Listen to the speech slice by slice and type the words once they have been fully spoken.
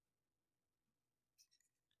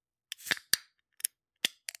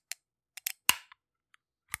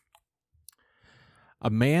A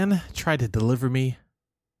man tried to deliver me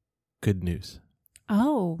good news.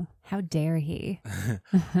 Oh, how dare he?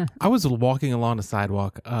 I was walking along the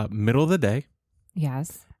sidewalk, middle of the day,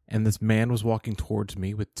 Yes. and this man was walking towards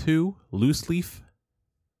me with two loose leaf,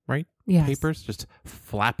 Yes. papers just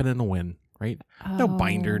flapping in the wind, right? No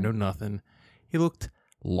binder, no nothing. He looked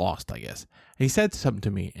lost, I guess. And he said something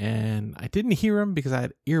to me, and I didn't hear him because I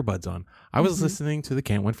had earbuds on. I was listening to the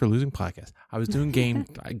Can't Win for Losing podcast. I was doing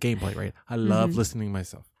gameplay, right? I love listening to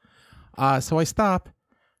myself. So I stop,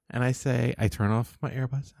 and I turn off my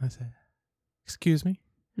earbuds, and I say, "Excuse me?"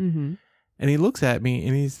 Mm-hmm. And he looks at me,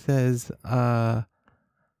 and he says, that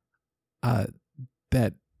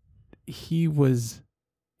he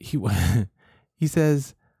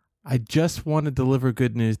says, "I just want to deliver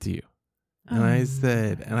good news to you." And I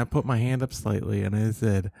said, and I put my hand up slightly, and I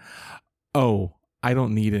said, "Oh, I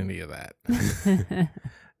don't need any of that."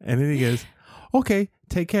 And then he goes, "Okay,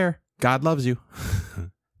 take care. God loves you."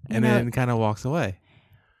 And then kind of walks away.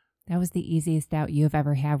 That was the easiest out you have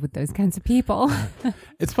ever had with those kinds of people.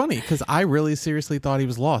 It's funny because I really seriously thought he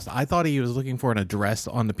was lost. I thought he was looking for an address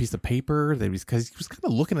on the piece of paper because he was kind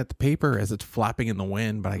of looking at the paper as it's flapping in the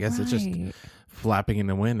wind. But I guess it's just flapping in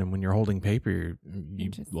the wind. And when you're holding paper, you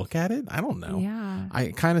just look at it. I don't know. Yeah.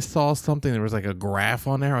 I kind of saw something. There was like a graph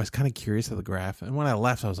on there. I was kind of curious of the graph. And when I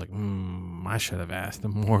left, I was like, I should have asked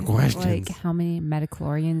him more questions. Like how many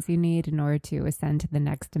metachlorians you need in order to ascend to the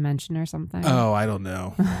next dimension or something. Oh, I don't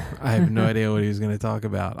know. I have no idea what he was going to talk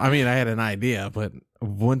about. I mean, I had an idea, but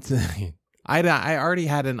once I already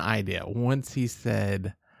had an idea. Once he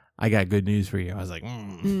said, "I got good news for you," I was like,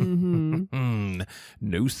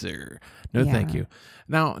 "No, sir. No, thank you."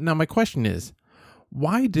 Now, my question is,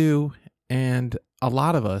 why do, and a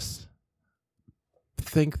lot of us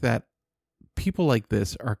think that people like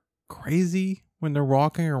this are crazy when they're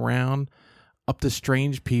walking around up to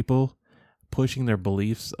strange people, pushing their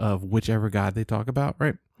beliefs of whichever God they talk about,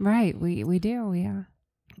 right? Right. We do. Yeah.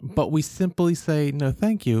 But we simply say, "No,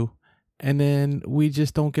 thank you." And then we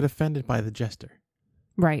just don't get offended by the gesture.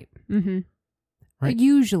 Right. Mm-hmm. Right.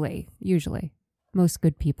 Usually. Most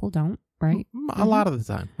good people don't, right? A lot of the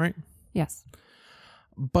time, right? Yes.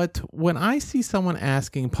 But when I see someone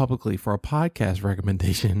asking publicly for a podcast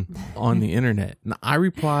recommendation on the internet, and I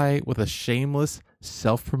reply with a shameless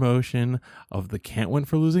self-promotion of the Can't Win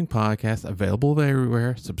for Losing podcast, available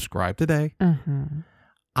everywhere, subscribe today,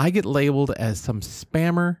 I get labeled as some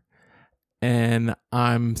spammer, and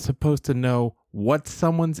I'm supposed to know what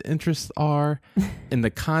someone's interests are in the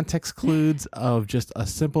context clues of just a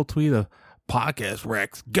simple tweet of "Podcast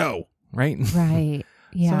Rex, go," right? Right.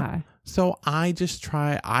 Yeah. So I just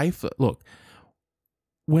look,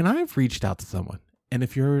 when I've reached out to someone, and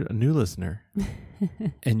if you're a new listener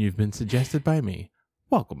and you've been suggested by me,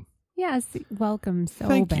 welcome. Yes. Welcome. So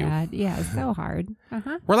Thank bad. you. Yeah. So hard.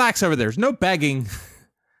 Relax over there. There's no begging.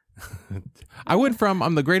 I went from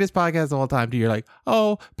 "I'm the greatest podcast of all time" to you're like,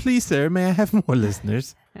 "Oh, please, sir, may I have more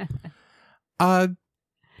listeners?" But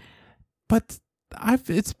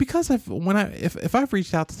it's because if I've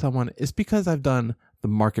reached out to someone, it's because I've done the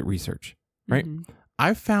market research, right?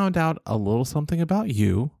 I've found out a little something about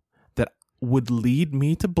you that would lead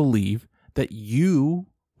me to believe that you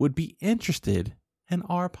would be interested in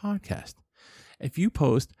our podcast. If you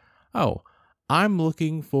post, "Oh, I'm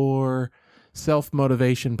looking for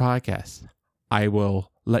self-motivation podcasts," I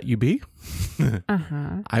will let you be.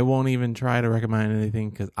 I won't even try to recommend anything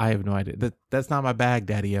because I have no idea. That's not my bag,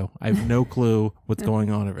 Daddy-o. I have no clue what's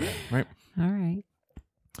going on over there, right? All right.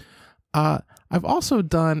 I've also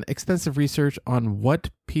done extensive research on what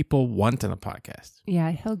people want in a podcast.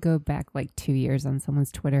 Yeah, he'll go back like 2 years on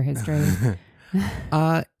someone's Twitter history.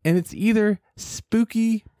 And it's either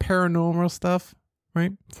spooky paranormal stuff,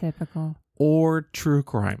 right? Typical. Or true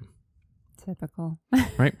crime. Typical.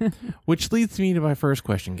 Right? Which leads me to my first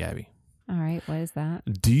question, Gabby. All right. What is that?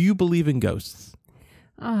 Do you believe in ghosts?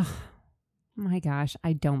 Oh, my gosh.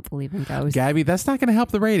 I don't believe in ghosts. Gabby, that's not going to help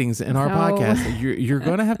the ratings in our podcast. You're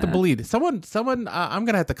going to have to believe. Someone, I'm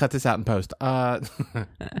going to have to cut this out in post.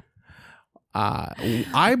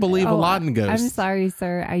 I believe a lot in ghosts. I'm sorry,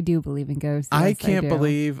 sir. I do believe in ghosts. Yes, I can't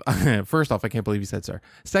believe, first off, I can't believe you said sir.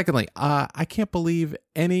 Secondly, I can't believe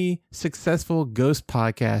any successful ghost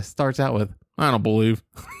podcast starts out with, "I don't believe."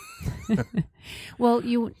 Well,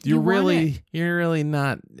 you're really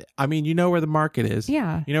not. I mean, you know where the market is.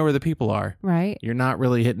 Yeah. You know where the people are. Right. You're not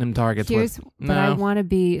really hitting them targets. But I want to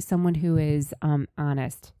be someone who is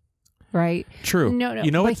honest. Right. True. No.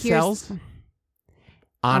 You know what sells?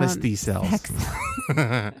 Honesty sells.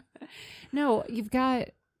 No, you've got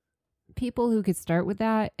people who could start with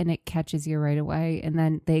that and it catches you right away. And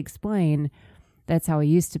then they explain that's how it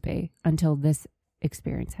used to be until this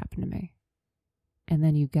experience happen to me. And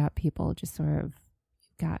then you got people just sort of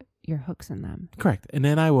got your hooks in them. Correct. And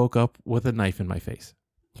then I woke up with a knife in my face.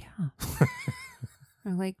 Yeah.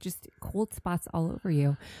 Or like just cold spots all over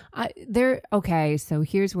you. Okay, so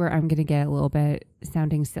here's where I'm going to get a little bit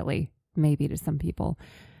sounding silly, maybe to some people.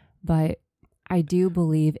 But I do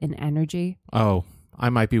believe in energy. Oh, I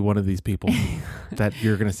might be one of these people that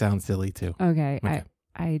you're going to sound silly to. Okay.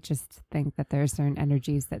 I just think that there are certain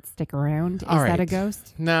energies that stick around. Is All right. that a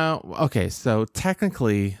ghost? No. Okay. So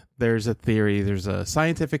technically, there's a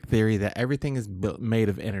scientific theory that everything is made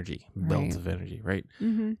of energy, built of energy, right?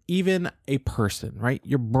 Mm-hmm. Even a person, right?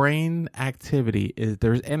 Your brain activity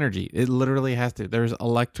there's energy. It literally has to. There's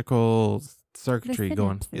electrical circuitry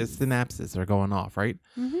going. Synapses are going off, right?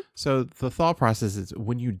 Mm-hmm. So the thought process is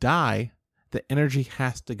when you die, the energy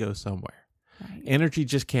has to go somewhere. Right. Energy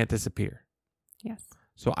just can't disappear. Yes.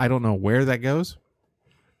 So I don't know where that goes.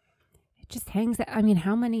 It just hangs. I mean,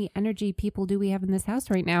 how many energy people do we have in this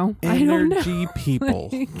house right now? Energy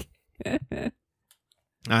people. I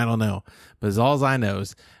don't know. But all I know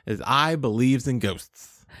is I believes in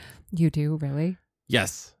ghosts. You do, really?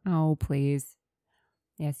 Yes. Oh, please.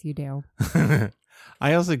 Yes, you do.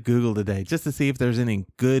 I also Googled today just to see if there's any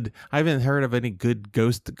good. I haven't heard of any good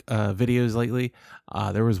ghost videos lately.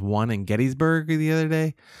 There was one in Gettysburg the other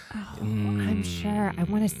day. Oh, I'm sure. I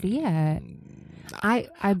want to see it. I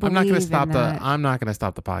believe I'm not going to stop in that. I'm not going to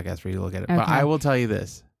stop the podcast for you to look at it. Okay. But I will tell you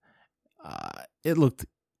this: it looked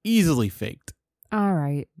easily faked. All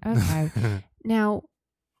right. Okay. Now,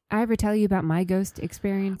 I ever tell you about my ghost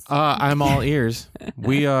experience? I'm all ears.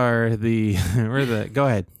 We're go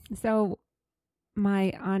ahead. So,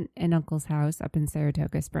 my aunt and uncle's house up in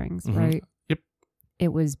Saratoga Springs, Mhm. right? Yep.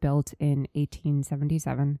 It was built in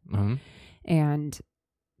 1877 Mhm. and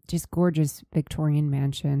just gorgeous Victorian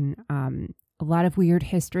mansion. A lot of weird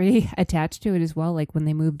history attached to it as well. Like when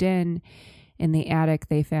they moved in the attic,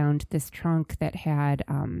 they found this trunk that had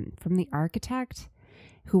from the architect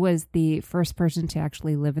who was the first person to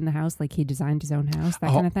actually live in the house. Like he designed his own house,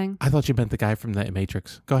 that kind of thing. I thought you meant the guy from the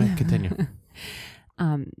Matrix. Go ahead, continue.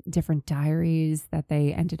 Different diaries that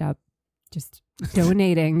they ended up just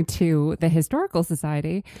donating to the Historical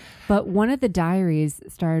Society. But one of the diaries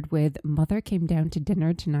started with, "Mother came down to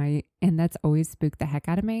dinner tonight," and that's always spooked the heck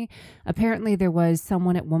out of me. Apparently there was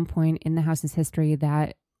someone at one point in the house's history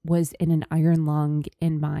that was in an iron lung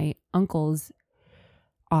in my uncle's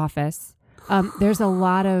office. There's a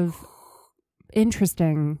lot of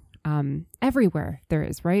interesting everywhere there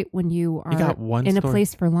is, right? When you are in a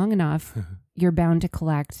place for long enough, you're bound to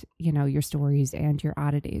collect, your stories and your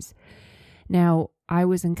oddities. Now, I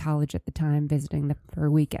was in college at the time visiting them for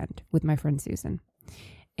a weekend with my friend Susan,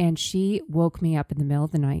 and she woke me up in the middle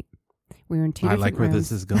of the night. We were in two different rooms. I like where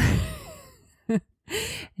this is going.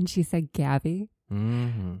 And she said, "Gabby,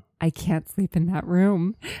 mm-hmm. I can't sleep in that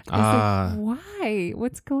room." I was like, "Why?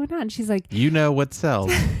 What's going on?" She's like, "You know what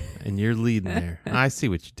sells, and you're leading there. I see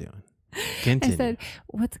what you're doing." Continue. I said,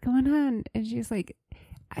 "What's going on?" And she's like,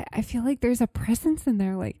 I feel like there's a presence in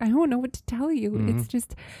there. Like, I don't know what to tell you. Mm-hmm. It's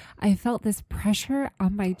just, I felt this pressure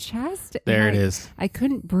on my chest. There it is. I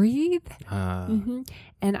couldn't breathe. Mm-hmm.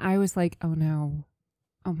 And I was like, oh no.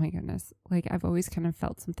 Oh my goodness. Like, I've always kind of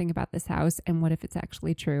felt something about this house. And what if it's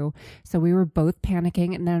actually true? So we were both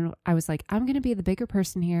panicking. And then I was like, I'm going to be the bigger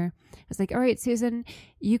person here. I was like, all right, Susan,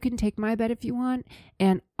 you can take my bed if you want.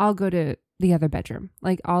 And I'll go to the other bedroom.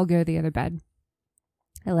 Like, I'll go to the other bed.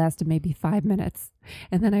 It lasted maybe 5 minutes.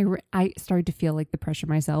 And then I started to feel like the pressure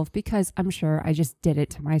myself, because I'm sure I just did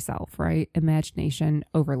it to myself, right? Imagination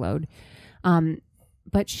overload.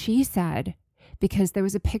 But she said, because there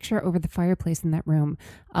was a picture over the fireplace in that room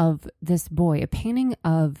of this boy, a painting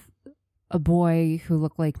of a boy who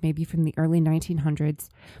looked like maybe from the early 1900s.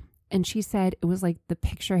 And she said it was like the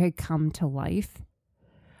picture had come to life.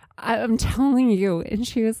 I'm telling you. And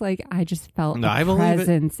she was like, I just felt a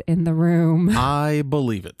presence in the room. I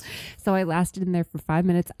believe it. So I lasted in there for 5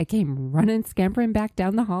 minutes. I came scampering back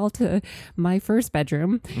down the hall to my first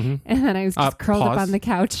bedroom. Mm-hmm. And then I was just curled up on the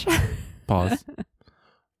couch. Pause.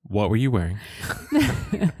 What were you wearing?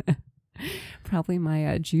 Probably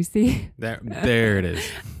my Juicy. There it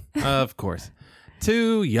is. Of course.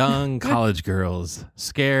 2 young college girls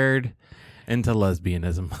scared into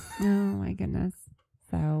lesbianism. Oh my goodness.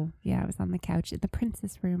 So, yeah, I was on the couch in the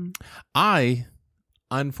princess room. I,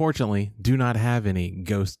 unfortunately, do not have any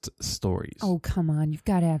ghost stories. Oh, come on. You've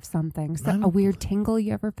got to have something. A weird tingle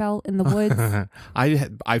you ever felt in the woods?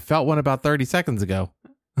 I felt one about 30 seconds ago.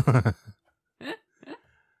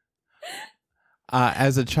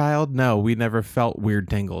 As a child, no, we never felt weird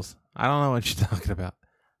tingles. I don't know what you're talking about.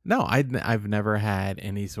 No, I've never had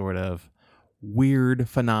any sort of weird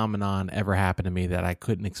phenomenon ever happened to me that I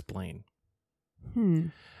couldn't explain.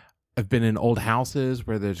 I've been in old houses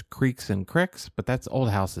where there's creaks and cricks, but that's old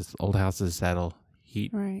houses. Old houses settle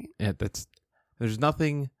heat. Right. Yeah, there's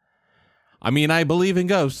nothing. I mean, I believe in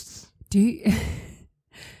ghosts. Do you?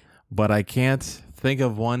 But I can't think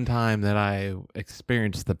of one time that I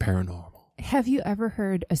experienced the paranormal. Have you ever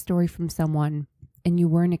heard a story from someone and you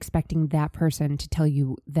weren't expecting that person to tell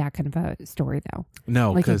you that kind of a story, though?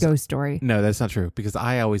 No. Like a ghost story? No, that's not true, because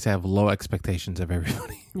I always have low expectations of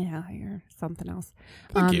everybody. Yeah, you're something else.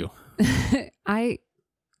 Thank you. I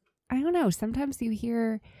don't know. Sometimes you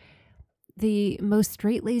hear the most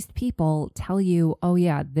straight-laced people tell you, oh,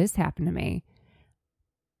 yeah, this happened to me.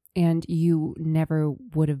 And you never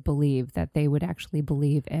would have believed that they would actually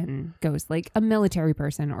believe in ghosts, like a military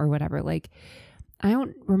person or whatever. Like, I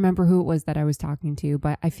don't remember who it was that I was talking to,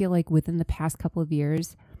 but I feel like within the past couple of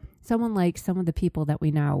years, someone like some of the people that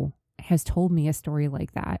we know has told me a story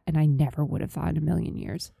like that. And I never would have thought in a million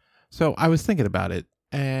years. So I was thinking about it,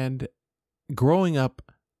 and growing up,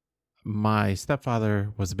 my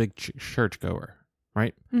stepfather was a big churchgoer,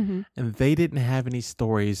 right? Mm-hmm. And they didn't have any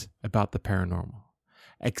stories about the paranormal,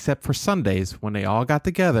 except for Sundays when they all got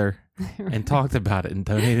together and talked about it and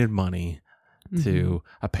donated money to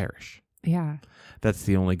a parish. Yeah. That's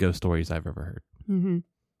the only ghost stories I've ever heard. Mm-hmm.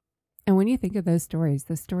 And when you think of those stories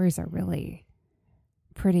are really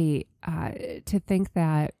pretty, to think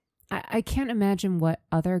that I can't imagine what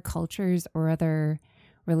other cultures or other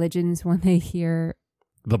religions, when they hear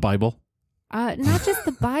the Bible, not just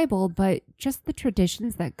the Bible, but just the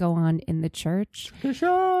traditions that go on in the church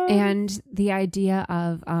and the idea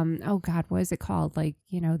of, oh God, what is it called? Like,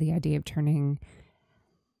 the idea of turning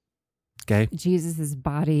Jesus's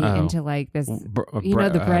body into like this,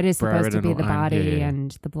 the bread is supposed to be the body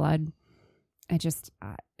and the blood.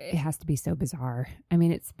 It has to be so bizarre. I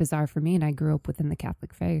mean, it's bizarre for me, and I grew up within the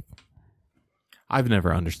Catholic faith. I've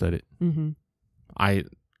never understood it. Mm-hmm.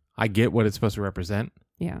 I get what it's supposed to represent.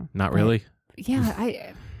 Yeah. Not really. Yeah,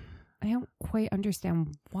 I don't quite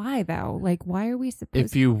understand why, though. Like, why are we supposed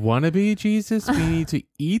If you want to be Jesus, we need to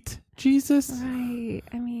eat Jesus? Right.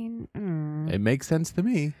 I mean... It makes sense to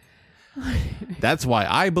me. That's why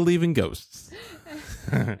I believe in ghosts.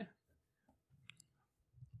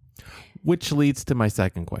 Which leads to my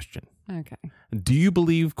second question. Okay. Do you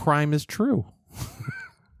believe crime is true?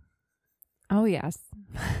 Oh, yes.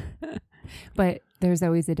 But there's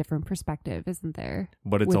always a different perspective, isn't there?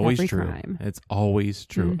 But it's always true. Crime. It's always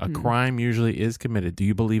true. Mm-hmm. A crime usually is committed. Do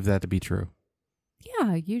you believe that to be true?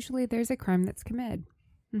 Yeah, usually there's a crime that's committed.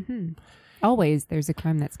 Mm-hmm. Always there's a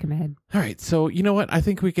crime that's committed. All right. So, you know what? I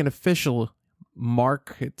think we can officially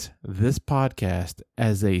market this podcast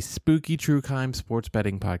as a spooky true crime sports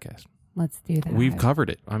betting podcast. Let's do that. We've covered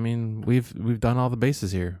it. I mean, we've done all the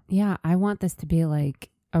bases here. Yeah, I want this to be like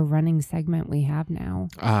a running segment we have now.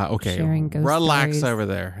 Okay. Sharing ghost Relax stories. Over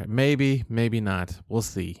there. Maybe not. We'll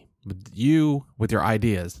see. But you, with your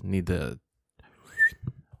ideas, need to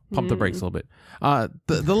pump the brakes a little bit.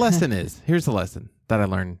 The lesson is, here's the lesson that I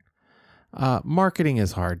learned. Marketing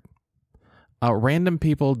is hard. Random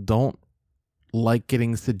people don't like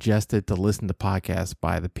getting suggested to listen to podcasts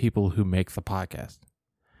by the people who make the podcast.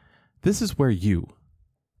 This is where you,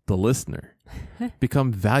 the listener,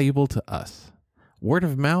 become valuable to us. Word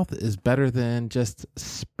of mouth is better than just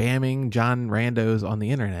spamming John Randos on the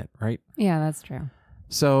internet, right? Yeah, that's true.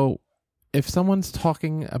 So if someone's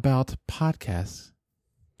talking about podcasts,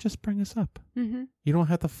 just bring us up. Mm-hmm. You don't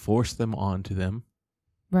have to force them onto them.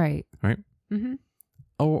 Right. Right? Mm-hmm.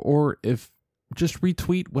 Or if just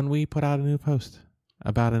retweet when we put out a new post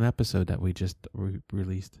about an episode that we just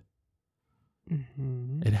released.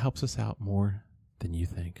 Mm-hmm. It helps us out more than you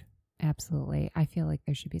think. Absolutely. I feel like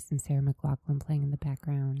there should be some Sarah McLachlan playing in the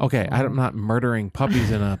background. Okay, I'm not murdering puppies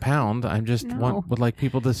in a pound. I'm just would like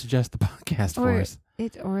people to suggest the podcast for us.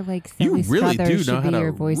 Or like Sally you really Struthers do know should how be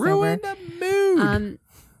your to voiceover. ruin the mood.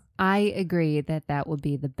 I agree that would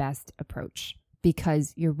be the best approach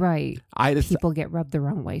because you're right. People get rubbed the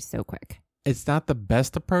wrong way so quick. It's not the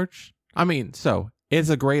best approach. I mean, so it's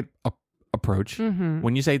a great approach. Mm-hmm.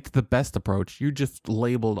 When you say it's the best approach, you just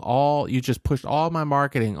pushed all my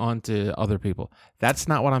marketing onto other people. That's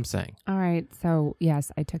not what I'm saying. All right. So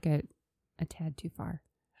yes, I took it a tad too far.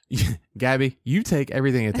 Gabby, you take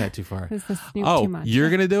everything a tad too far. Too much. You're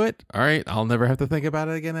going to do it? All right. I'll never have to think about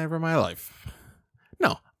it again ever in my life.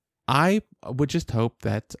 No, I would just hope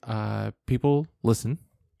that people listen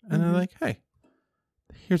and they're like, hey,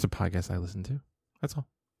 here's a podcast I listen to. That's all.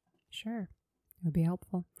 Sure. It would be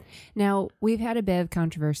helpful. Now, we've had a bit of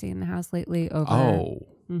controversy in the house lately over...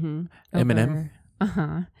 Eminem?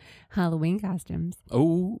 Halloween costumes.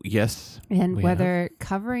 Oh, yes. And we whether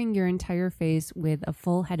covering your entire face with a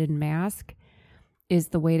full-headed mask is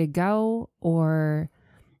the way to go, or,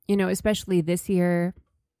 especially this year,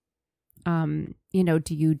 do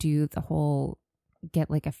you do the whole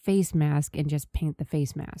get like a face mask and just paint the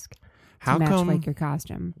face mask to match like your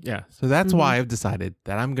costume? Yeah. So that's why I've decided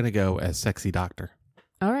that I'm going to go as sexy doctor.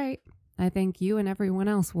 All right. I think you and everyone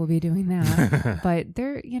else will be doing that. But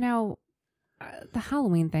there, the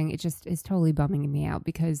Halloween thing, it just is totally bumming me out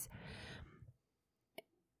because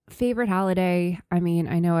favorite holiday. I mean,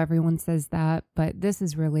 I know everyone says that, but this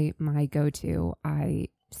is really my go-to. I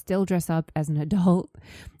still dress up as an adult.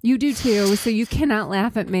 You do too, so you cannot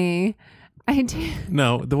laugh at me. I do.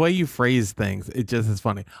 No, the way you phrase things, it just is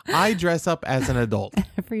funny. I dress up as an adult.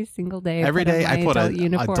 Every single day. Every day I put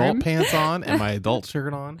an adult pants on and my adult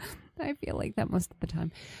shirt on. I feel like that most of the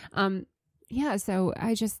time. Yeah, so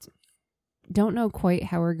I just don't know quite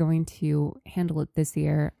how we're going to handle it this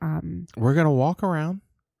year. We're going to walk around.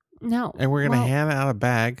 No. And we're going to hand out a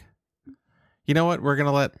bag. You know what? We're going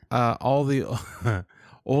to let all the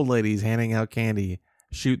old ladies handing out candy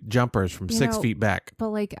shoot jumpers from 6 feet back. But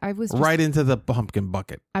like I was right into the pumpkin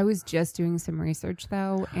bucket. I was just doing some research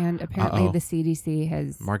though, and apparently the CDC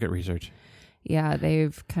has market research. Yeah,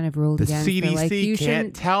 they've kind of ruled the against. CDC like, you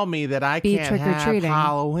can't tell me that I can't have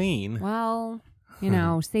Halloween. Well,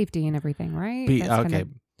 safety and everything, right? Okay.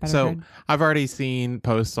 So I've already seen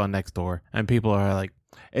posts on Nextdoor, and people are like,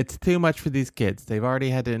 it's too much for these kids. They've already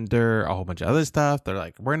had to endure a whole bunch of other stuff. They're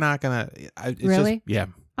like, we're not going to. Really? Yeah.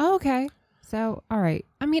 Oh, okay. So, all right.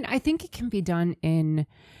 I mean, I think it can be done in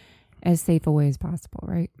as safe a way as possible,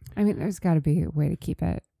 right? I mean, there's got to be a way to keep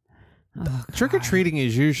it. Trick-or-treating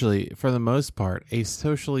is usually, for the most part, a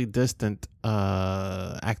socially distant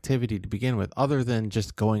activity to begin with, other than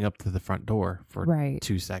just going up to the front door for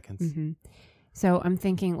 2 seconds. Mm-hmm. So I'm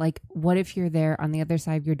thinking, like, what if you're there on the other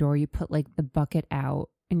side of your door, you put, like, the bucket out,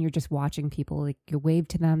 and you're just watching people, like, you wave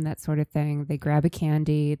to them, that sort of thing. They grab a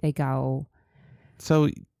candy, they go. So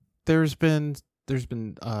there's been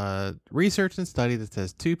research and study that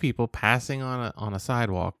says two people passing on a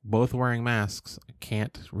sidewalk, both wearing masks,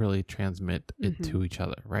 can't really transmit it to each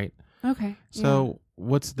other, right? Okay. So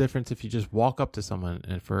what's the difference if you just walk up to someone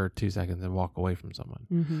for 2 seconds and walk away from someone?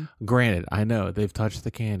 Mm-hmm. Granted, I know they've touched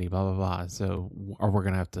the candy, blah blah blah. So are we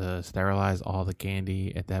gonna have to sterilize all the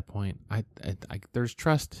candy at that point? I there's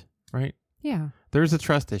trust, right? Yeah. There's a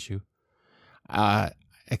trust issue,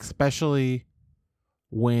 especially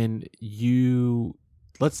when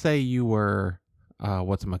let's say you were,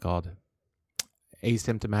 what's it called?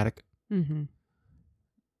 Asymptomatic. Mm-hmm.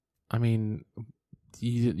 I mean,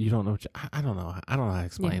 you don't know. I don't know. I don't know how to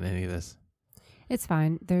explain any of this. It's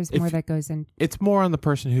fine. There's more that goes in. It's more on the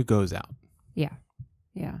person who goes out. Yeah.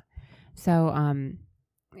 Yeah. So,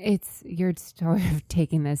 you're sort of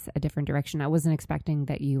taking this a different direction. I wasn't expecting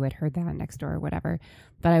that you had heard that next door or whatever,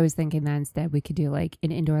 but I was thinking that instead we could do like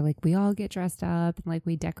an indoor, like we all get dressed up and like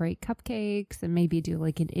we decorate cupcakes and maybe do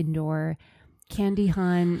like an indoor candy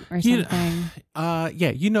hunt or something.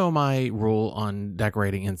 You know my rule on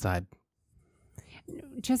decorating inside.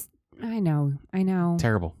 I know.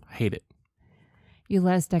 Terrible. I hate it. You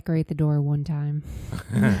let us decorate the door one time.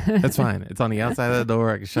 That's fine. It's on the outside of the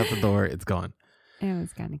door. I can shut the door. It's gone. It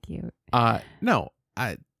was kind of cute. No,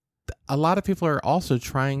 a lot of people are also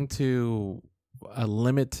trying to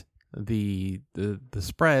limit the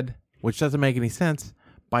spread, which doesn't make any sense,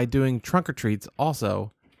 by doing trunk or treats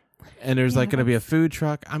also. And there's like going to be a food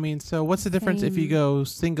truck. I mean, so what's the difference if you go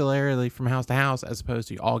singularly from house to house as opposed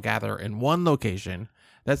to you all gather in one location?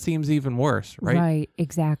 That seems even worse, right? Right,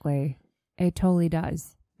 exactly. It totally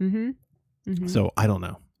does. Mm-hmm. Mm-hmm. So I don't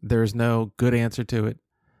know. There's no good answer to it.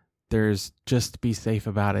 There's just be safe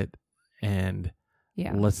about it, and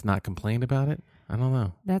let's not complain about it. I don't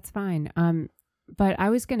know. That's fine. But I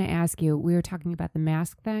was going to ask you, we were talking about the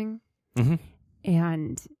mask thing,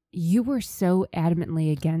 and you were so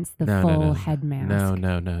adamantly against the full head mask.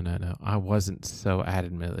 No. I wasn't so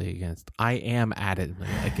adamantly against. I am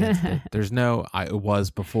adamantly against it. There's no, it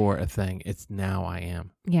was before a thing. It's now I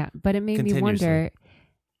am. Yeah, but it made me wonder,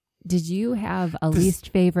 did you have a least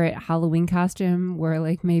favorite Halloween costume where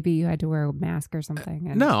like maybe you had to wear a mask or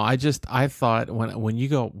something? No, I thought when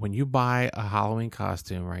you buy a Halloween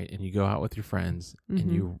costume, right, and you go out with your friends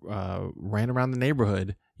and you ran around the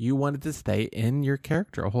neighborhood, you wanted to stay in your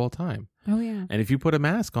character the whole time. Oh yeah. And if you put a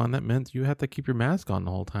mask on, that meant you had to keep your mask on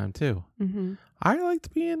the whole time too. Mm-hmm. I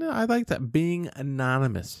like that being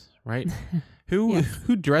anonymous, right? Who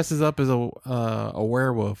dresses up as a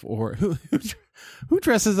werewolf, or who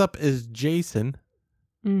dresses up as Jason,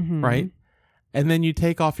 right? And then you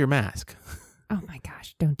take off your mask. Oh my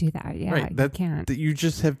gosh, don't do that. Yeah, Right, you can't. That you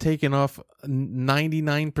just have taken off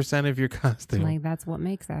 99% of your costume. Like that's what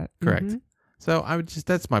makes it. Correct. Mhm. So I would just,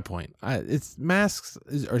 that's my point. It's masks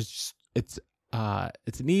are just, it's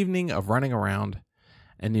an evening of running around,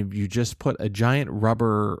 and if you just put a giant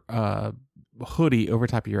rubber hoodie over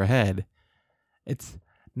top of your head, it's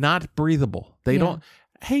not breathable. They Yeah. don't.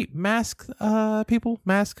 Hey, mask people,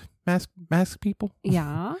 mask people,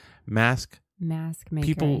 Yeah. mask Mask makers.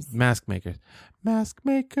 people, mask makers, mask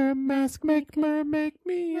maker, make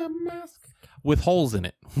me a mask with holes in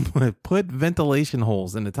it. Put ventilation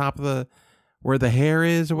holes in the top of the where the hair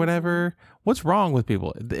is or whatever. What's wrong with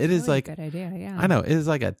people? It is Really like, good idea. Yeah. I know, it is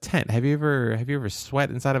like a tent. Have you ever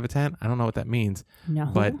sweat inside of a tent? I don't know what that means, No.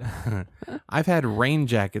 but I've had rain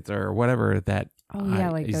jackets or whatever that. Oh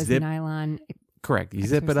yeah, like those nylon. Correct. You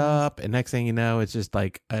zip it Exercise. up, and next thing you know, it's just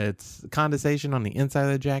like it's condensation on the inside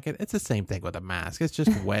of the jacket. It's the same thing with a mask. It's just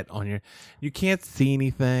wet on your. You can't see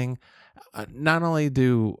anything. Not only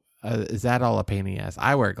is that all a pain in the ass.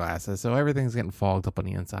 I wear glasses, so everything's getting fogged up on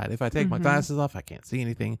the inside. If I take my glasses off, I can't see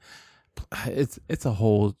anything. It's a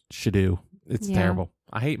whole shadoo. It's terrible.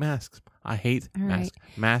 I hate masks. I hate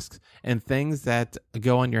masks and things that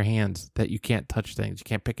go on your hands that you can't touch things. You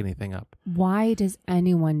can't pick anything up. Why does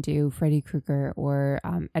anyone do Freddy Krueger or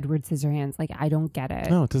Edward Scissorhands? Like, I don't get it.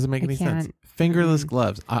 No, it doesn't make any sense. Fingerless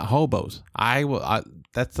gloves. Hobos.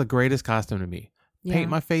 That's the greatest costume to me. Yeah. Paint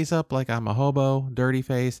my face up like I'm a hobo, dirty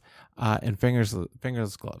face, and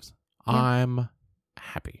fingerless gloves. Yeah. I'm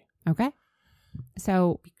happy. Okay.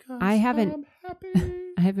 So Because I haven't- I'm happy.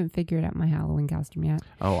 I haven't figured out my Halloween costume yet.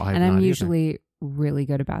 Oh, And I'm usually really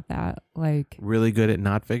good about that. Like, really good at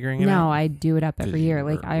not figuring it out. no, I do it up 'Cause every year. you're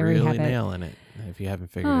Like, I already really have it. nailing it if you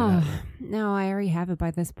haven't figured it out yet. No, I already have it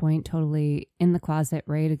by this point. Totally in the closet,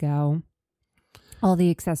 ready to go. All the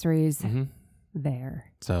accessories hmm there.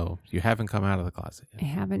 So you haven't come out of the closet I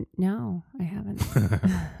yet. haven't. No, I haven't.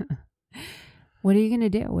 What are you going to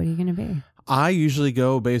do? What are you going to be? I usually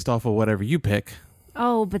go based off of whatever you pick.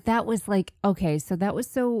 Oh, but that was like, okay, so that was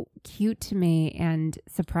so cute to me and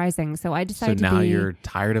surprising. So I So decided now to be. you're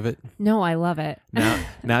tired of it. No, I love it.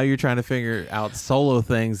 Now you're trying to figure out solo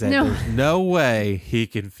things that No. there's no way he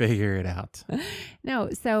can figure it out. No,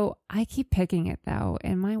 so I keep picking it though.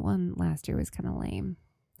 And my one last year was kind of lame.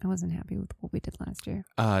 I wasn't happy with what we did last year.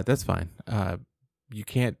 That's fine. You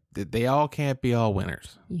can't. They all can't be all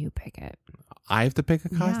winners. You pick it. I have to pick a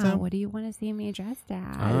Yeah, costume. what do you want to see me dressed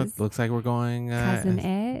as? It looks like we're going Cousin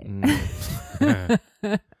It?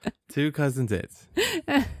 Two cousins. It's.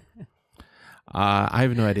 I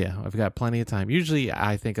have no idea. I've got plenty of time. Usually,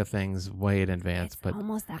 I think of things way in advance, It's but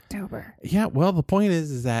almost October. yeah. Well, the point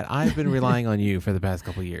is that I've been relying on you for the past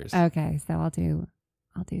couple of years. Okay, so I'll do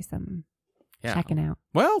some Yeah. checking out.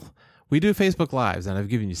 Well, we do Facebook Lives, and I've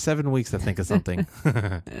given you 7 weeks to think of something,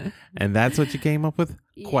 and that's what you came up with.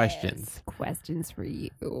 Questions. Yes, questions for you.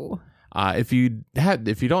 If you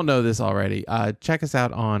don't know this already, check us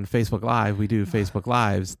out on Facebook Live. We do Facebook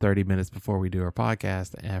Lives 30 minutes before we do our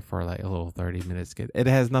podcast, and for like a little 30 minutes. It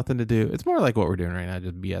has nothing to do. It's more like what we're doing right now,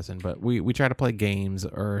 just BSing. But we try to play games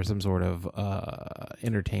or some sort of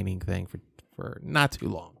entertaining thing for not too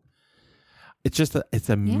long. It's just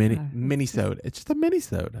a mini-sode. It's just a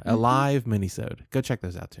mini-sode, a live mini-sode. Go check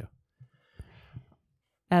those out too.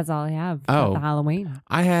 That's all I have for Oh. the Halloween.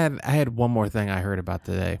 I had one more thing I heard about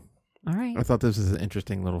today. All right. I thought this was an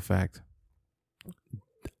interesting little fact.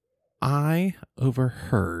 I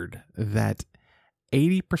overheard that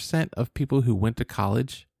 80% of people who went to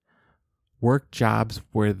college work jobs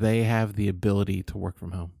where they have the ability to work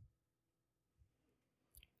from home.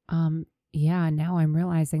 Yeah, now I'm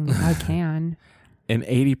realizing that I can. And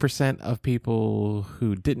 80% of people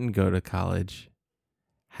who didn't go to college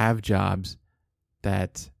have jobs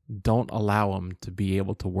that don't allow them to be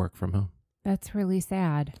able to work from home. That's really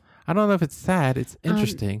sad. I don't know if it's sad. It's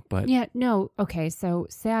interesting, but Yeah, no. Okay, so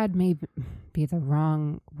sad may be the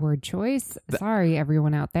wrong word choice. Sorry,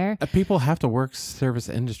 everyone out there. people have to work service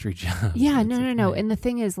industry jobs. Yeah, That's the no. thing. And the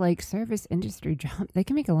thing is, like, service industry jobs, they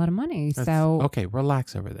can make a lot of money. That's- So okay,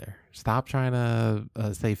 relax over there. Stop trying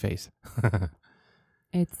to save face.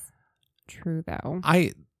 it's true, though.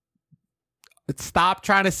 Stop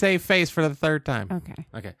trying to save face for the third time. Okay.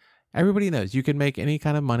 Okay. Everybody knows you can make any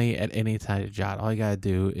kind of money at any type of job. All you got to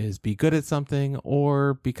do is be good at something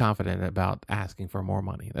or be confident about asking for more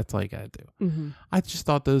money. That's all you got to do. Mm-hmm. I just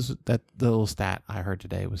thought that little stat I heard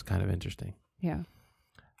today was kind of interesting. Yeah.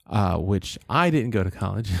 Which I didn't go to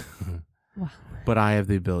college, Wow. but I have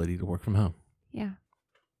the ability to work from home. Yeah.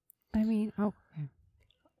 I mean,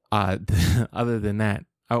 Other than that,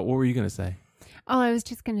 what were you going to say? I was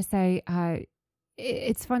just going to say,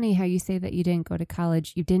 it's funny how you say that you didn't go to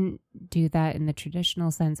college. You didn't do that in the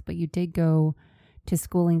traditional sense, but you did go to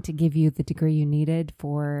schooling to give you the degree you needed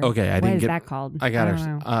for. Okay, what is that called? I got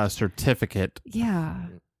a certificate. Yeah.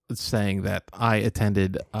 Saying that I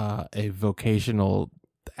attended a vocational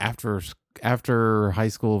after high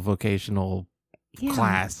school vocational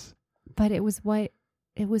class. But it was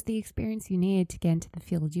the experience you needed to get into the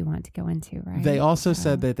field you want to go into, right? They also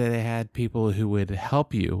said that they had people who would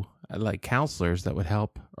help you, like counselors that would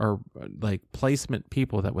help, or like placement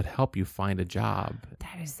people that would help you find a job.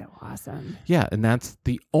 That is so awesome. Yeah, and that's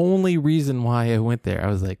the only reason why I went there. I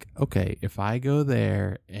was like, okay, if I go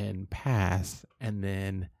there and pass, and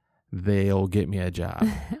then they'll get me a job,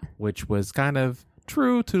 which was kind of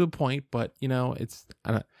true to the point, but it's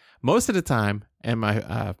most of the time, and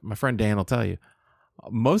my friend Dan will tell you,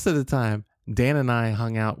 most of the time, Dan and I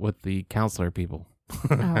hung out with the counselor people.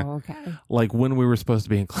 Oh, okay. Like when we were supposed to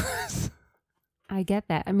be in class. I get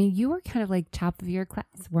that. I mean, you were kind of like top of your class,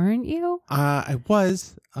 weren't you? I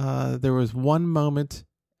was. There was one moment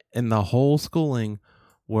in the whole schooling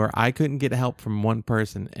where I couldn't get help from one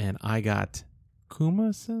person, and I got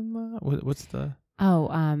Kuma-san. What's the? Oh,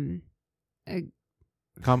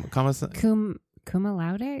 Kuma-san. Cum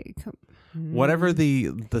laude? Whatever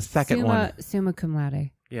the second one. Summa cum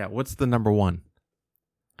laude. Yeah, what's the number one?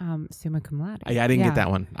 Summa cum laude. I didn't get that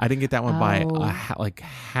one. I didn't get that one by like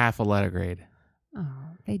half a letter grade. Oh,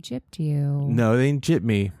 they gypped you. No, they didn't gyp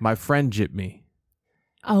me. My friend gypped me.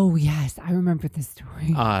 Oh, yes. I remember this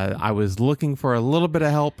story. I was looking for a little bit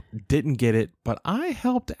of help, didn't get it, but I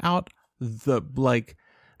helped out the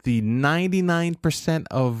 99%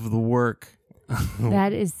 of the work.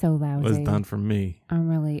 That is so lousy. Was done for me. I'm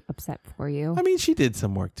really upset for you. I mean, she did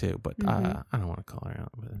some work too, but I don't want to call her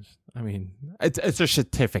out. But it's a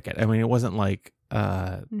certificate. I mean, it wasn't like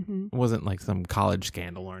it wasn't like some college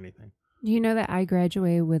scandal or anything. Do you know that I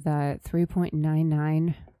graduated with a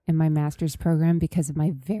 3.99 in my master's program because of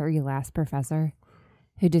my very last professor,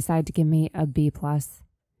 who decided to give me a B+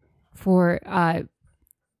 for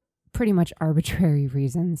pretty much arbitrary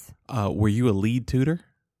reasons. Were you a lead tutor?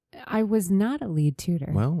 I was not a lead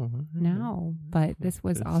tutor. Well, no, but this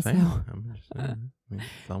was also I'm just saying. I mean,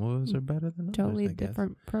 some of us are better than others. Totally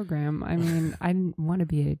different program. I mean, I didn't want to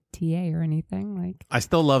be a TA or anything. Like, I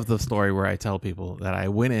still love the story where I tell people that I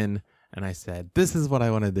went in and I said, "This is what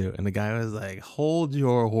I want to do," and the guy was like, "Hold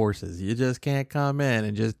your horses. You just can't come in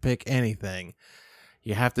and just pick anything.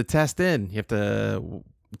 You have to test in. You have to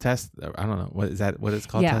test. I don't know what is that. What it's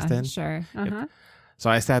called? Yeah, test in. Sure. Yep. So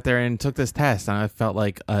I sat there and took this test, and I felt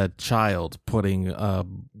like a child putting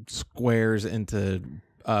squares into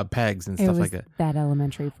pegs and stuff like that. That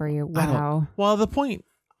elementary for you. Wow. Well, the point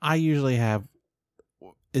I usually have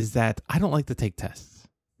is that I don't like to take tests.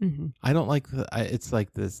 Mm-hmm. I don't like it's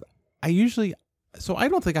like this. So I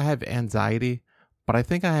don't think I have anxiety, but I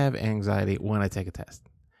think I have anxiety when I take a test.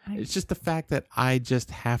 It's just the fact that I just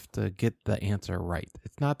have to get the answer right.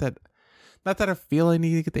 It's not that I feel I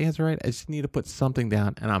need to get the answer right. I just need to put something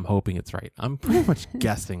down, and I'm hoping it's right. I'm pretty much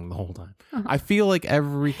guessing the whole time. I feel like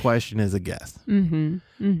every question is a guess. Mm-hmm.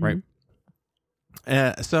 Mm-hmm.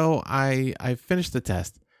 Right? So I finished the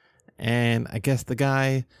test, and I guess the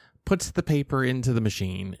guy puts the paper into the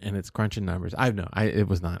machine, and it's crunching numbers. It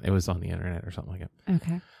was not. It was on the internet or something like that.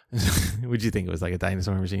 Okay. Would you think it was like a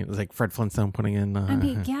dinosaur machine? It was like Fred Flintstone putting in... I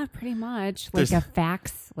mean, yeah, pretty much. Like a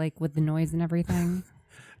fax, like with the noise and everything.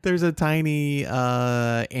 There's a tiny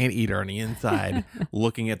anteater on the inside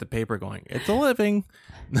looking at the paper going, "It's a living."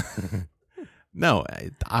 No,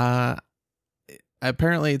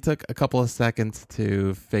 apparently it took a couple of seconds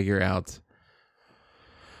to figure out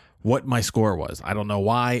what my score was. I don't know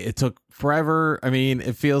why. It took forever. I mean,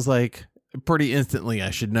 it feels like pretty instantly I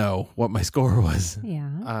should know what my score was.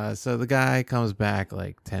 Yeah. So the guy comes back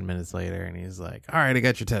like 10 minutes later, and he's like, "All right, I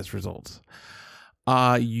got your test results.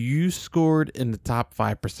 You scored in the top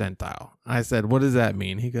 5 percentile." I said, "What does that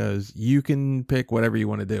mean?" He goes, "You can pick whatever you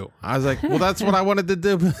want to do." I was like, "Well, that's what I wanted to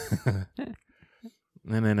do."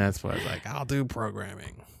 And then that's what I was like, "I'll do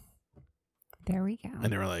programming." There we go.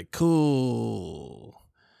 And they were like, "Cool."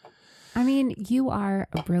 I mean, you are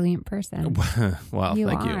a brilliant person. Well, you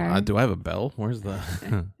thank are. you. Do I have a bell? Where's the...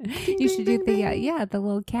 You should do the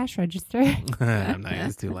little cash register. I'm not.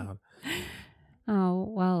 It's too loud. Oh,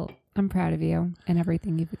 well, I'm proud of you and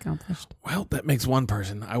everything you've accomplished. Well, that makes one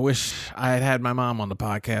person. I wish I had my mom on the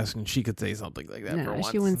podcast and she could say something like that for once.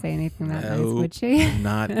 No, she wouldn't say anything that nice, would she?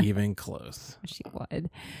 Not even close. She would.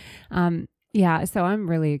 Yeah, so I'm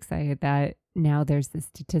really excited that now there's this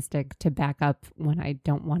statistic to back up when I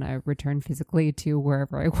don't want to return physically to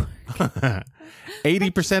wherever I work.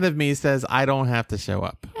 80% of me says I don't have to show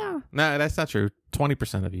up. Yeah. No, that's not true.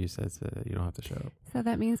 20% of you says you don't have to show up. So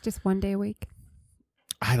that means just 1 day a week?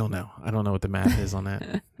 I don't know. I don't know what the math is on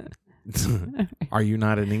that. Are you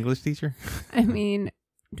not an English teacher? I mean,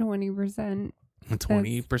 20%.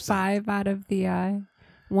 20%. 5 out of the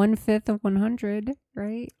 1/5 of 100,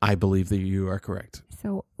 right? I believe that you are correct.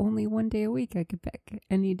 So only 1 day a week I could pick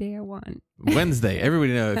any day I want. Wednesday.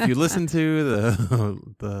 Everybody know if you listen to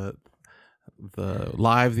the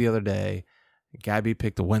live the other day, Gabby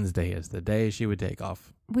picked a Wednesday as the day she would take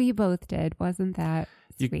off. We both did. Wasn't that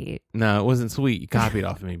sweet? No, it wasn't sweet. You copied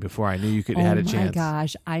off of me before I knew you could had a chance. Oh my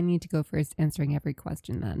gosh. I need to go first answering every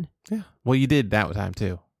question then. Yeah. Well, you did that time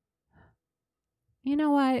too. You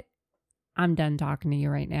know what? I'm done talking to you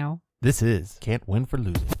right now. This is Can't Win for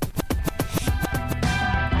Losing.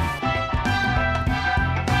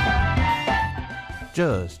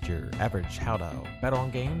 Just your average how to bet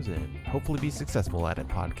on games and hopefully be successful at it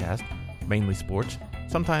podcast. Mainly sports,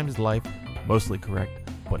 sometimes life, mostly correct,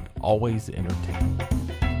 but always entertaining.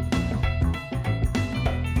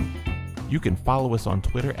 You can follow us on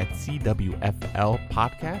Twitter at CWFL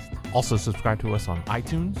Podcast. Also subscribe to us on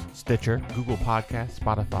iTunes, Stitcher, Google Podcasts,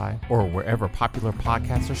 Spotify, or wherever popular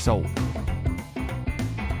podcasts are sold.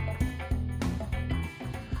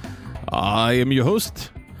 I am your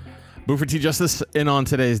host, Buford T. Justice, and on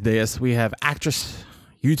today's dais we have actress,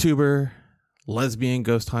 YouTuber, lesbian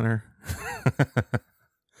ghost hunter,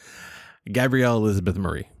 Gabrielle Elizabeth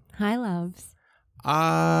Murray. Hi, loves.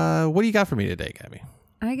 What do you got for me today, Gabby?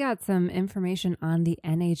 I got some information on the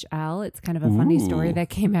NHL. It's kind of a funny story that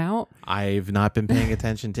came out. I've not been paying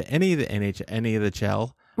attention to any of the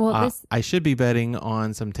NHL. Well, I should be betting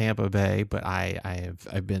on some Tampa Bay, but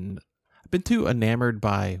I've been too enamored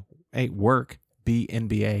by work, B,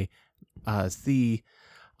 NBA, C,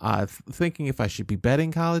 thinking if I should be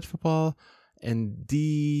betting college football, and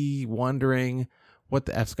D, wondering what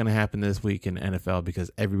the F's going to happen this week in NFL because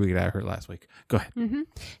everybody got hurt last week. Go ahead. Mm-hmm.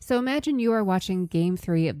 So imagine you are watching Game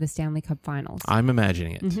 3 of the Stanley Cup Finals. I'm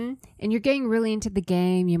imagining it. Mm-hmm. And you're getting really into the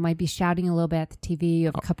game. You might be shouting a little bit at the TV. You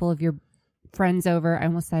have a couple of your friends over. I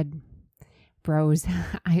almost said bros.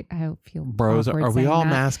 I feel bros. Are we all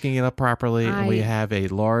masking it up properly? And we have a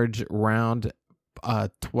large, round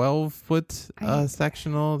 12-foot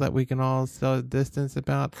sectional that we can all distance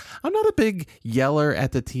about. I'm not a big yeller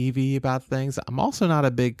at the TV about things. I'm also not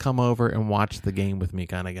a big come over and watch the game with me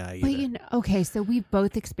kind of guy either. But okay, so we've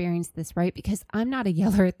both experienced this, right? Because I'm not a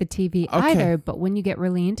yeller at the TV either, but when you get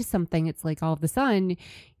really into something, it's like all of a sudden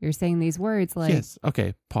you're saying these words like... Yes,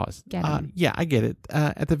 okay, pause. Yeah, I get it.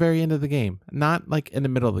 At the very end of the game, not like in the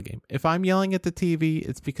middle of the game. If I'm yelling at the TV,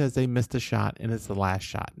 it's because they missed a shot and it's the last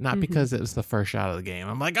shot, not because it was the first shot of the game.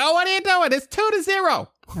 I'm like, oh, what are you doing? It's 2-0.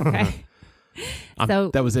 Okay. So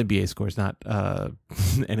that was NBA scores, not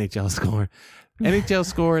NHL score. NHL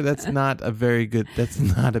score, that's not a very good, that's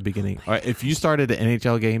not a beginning. All right, if you started an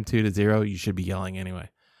NHL game 2-0, you should be yelling anyway.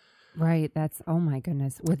 Right. That's, oh my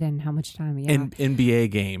goodness. Within how much time? Yeah. In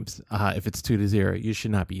NBA games, if it's 2-0, you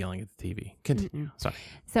should not be yelling at the TV. Continue. Sorry.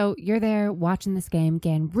 So you're there watching this game,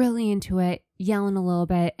 getting really into it, yelling a little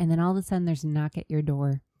bit, and then all of a sudden there's a knock at your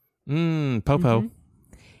door. Popo. Mm-hmm.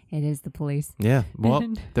 It is the police. Yeah.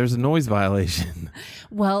 Well, there's a noise violation.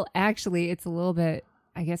 Well, actually, it's a little bit,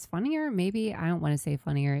 I guess, funnier. Maybe I don't want to say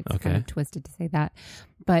funnier. It's kind of twisted to say that.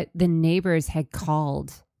 But the neighbors had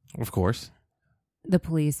called. Of course. The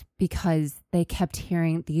police because they kept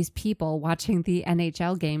hearing these people watching the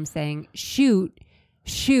NHL game saying, shoot,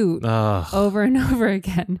 over and over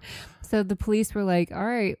again. So the police were like, all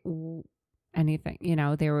right, anything,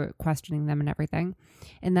 they were questioning them and everything.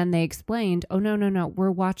 And then they explained, oh, no,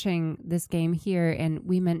 we're watching this game here and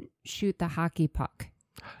we meant shoot the hockey puck.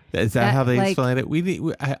 Is that how they explained it?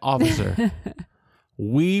 Officer,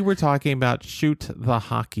 we were talking about shoot the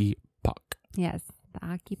hockey puck. Yes, the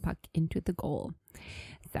hockey puck into the goal.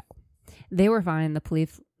 So they were fine. The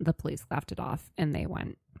police laughed it off and they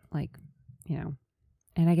went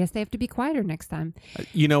and I guess they have to be quieter next time.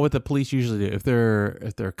 You know what the police usually do? If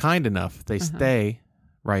they're kind enough, they stay,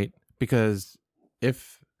 right? Because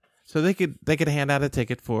they could hand out a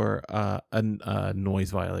ticket for a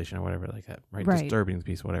noise violation or whatever like that, right? Disturbing the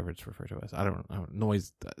peace, whatever it's referred to as. I don't know,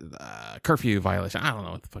 noise curfew violation. I don't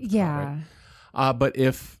know what the fuck it's called, right? But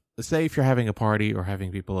if you're having a party or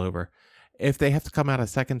having people over, if they have to come out a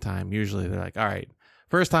second time, usually they're like, all right,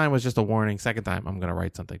 first time was just a warning. Second time, I'm going to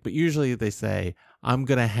write something. But usually they say, I'm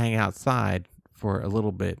going to hang outside for a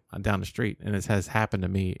little bit down the street. And this has happened to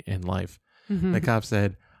me in life. Mm-hmm. The cop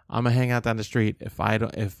said, I'm going to hang out down the street. If I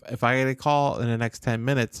get a call in the next 10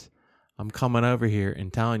 minutes, I'm coming over here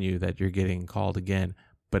and telling you that you're getting called again.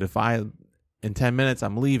 But in 10 minutes,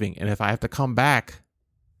 I'm leaving. And if I have to come back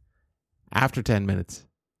After 10 minutes,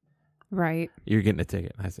 Right. you're getting a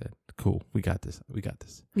ticket. I said, cool, we got this. We got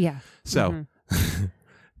this. Yeah. So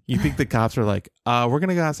you think the cops are like, we're going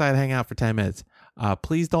to go outside and hang out for 10 minutes.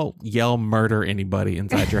 Please don't yell murder anybody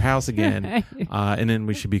inside your house again. And then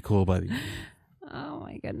we should be cool, buddy. Oh,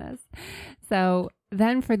 my goodness. So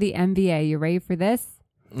then for the NBA, you ready for this?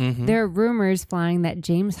 Mm-hmm. There are rumors flying that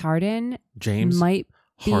James Harden might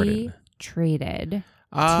be traded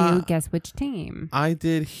to guess which team? I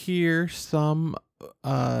did hear some.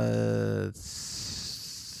 I'm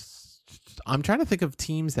trying to think of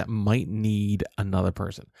teams that might need another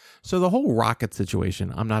person. So the whole Rocket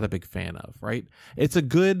situation, I'm not a big fan of. Right? It's a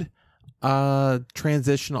good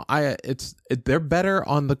transitional. They're better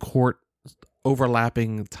on the court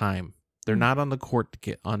overlapping time. They're not on the court to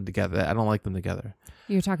get on together. I don't like them together.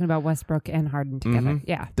 You're talking about Westbrook and Harden together. Mm-hmm.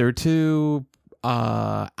 Yeah. There are two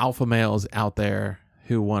alpha males out there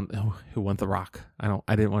who want the rock.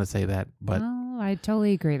 I didn't want to say that, but I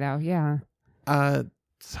totally agree though. Yeah.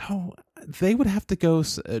 So they would have to go.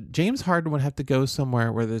 James Harden would have to go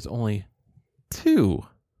somewhere where there's only two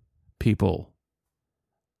people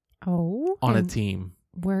on a team.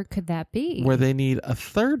 Where could that be? Where they need a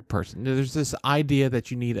third person. There's this idea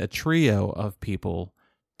that you need a trio of people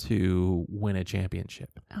to win a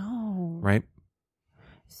championship. Oh. Right?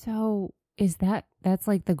 So that's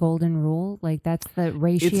like the golden rule? Like that's the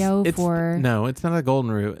ratio for... No, it's not a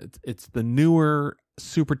golden rule. It's the newer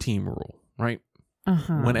super team rule, right?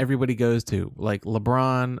 Uh-huh. When everybody goes to, like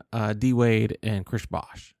LeBron, D Wade, and Chris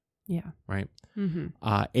Bosh. Yeah. Right? Mm-hmm.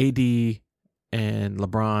 AD and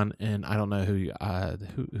LeBron, and I don't know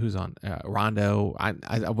who's on Rondo. I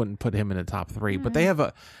wouldn't put him in the top three, but they have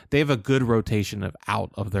a good rotation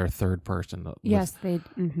of their third person. Yes, they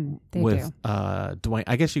do. Dwayne.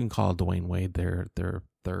 I guess you can call Dwayne Wade their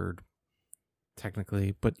third,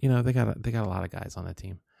 technically, but they got a lot of guys on that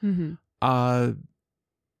team. Mm-hmm.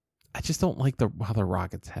 I just don't like how the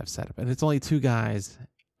Rockets have set up, and it's only two guys,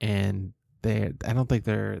 and I don't think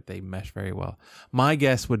they mesh very well. My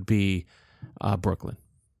guess would be Brooklyn.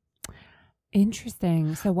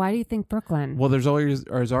 Interesting. So why do you think Brooklyn? Well, there's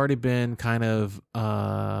already been kind of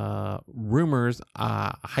rumors,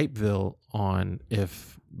 Hypeville on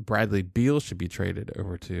if Bradley Beal should be traded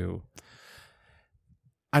over to.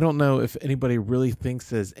 I don't know if anybody really thinks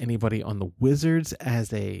there's anybody on the Wizards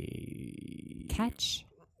as a catch.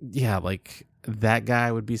 Yeah, like that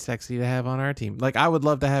guy would be sexy to have on our team. Like I would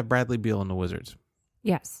love to have Bradley Beal on the Wizards.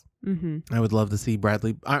 Yes. Mm-hmm. I would love to see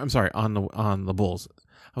Bradley. I'm sorry, on the Bulls.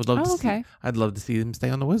 I would love to. Okay. I'd love to see them stay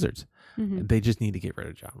on the Wizards. Mm-hmm. They just need to get rid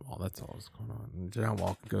of John Wall. That's all that's going on. John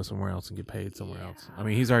Wall can go somewhere else and get paid somewhere else. I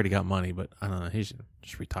mean, he's already got money, but I don't know. He should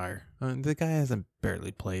just retire. The guy hasn't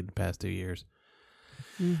barely played the past 2 years.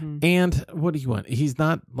 Mm-hmm. And what do you want? He's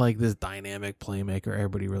not like this dynamic playmaker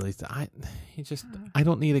everybody really. I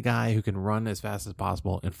don't need a guy who can run as fast as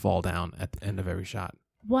possible and fall down at the end of every shot.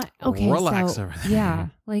 What? Okay. Relax over there. Yeah.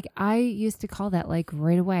 Like I used to call that like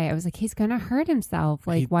right away. I was like, he's going to hurt himself.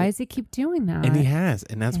 Like, why does he keep doing that? And he has.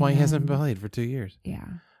 And that's why he hasn't played for 2 years. Yeah.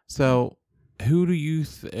 So who do you,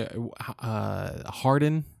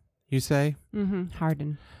 Harden, you say? Mm-hmm.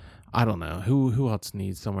 Harden. I don't know. Who else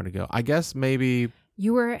needs somewhere to go? I guess maybe.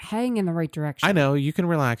 You were heading in the right direction. I know. You can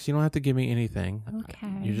relax. You don't have to give me anything.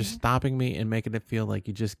 Okay. You're just stopping me and making it feel like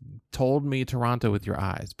you just told me Toronto with your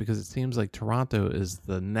eyes, because it seems like Toronto is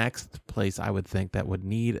the next place I would think that would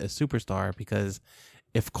need a superstar, because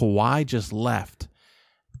if Kawhi just left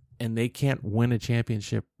and they can't win a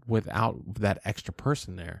championship without that extra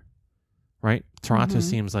person there, right? Toronto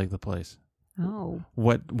seems like the place. Oh.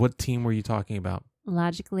 What team were you talking about?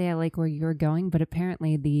 Logically, I like where you're going, but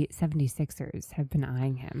apparently the 76ers have been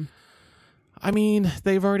eyeing him. I mean,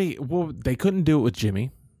 they couldn't do it with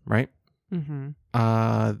Jimmy, right?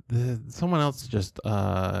 Mm-hmm. Someone else dipped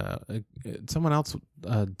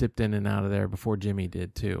in and out of there before Jimmy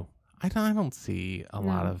did too. I don't see a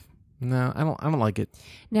lot of. No, I don't like it.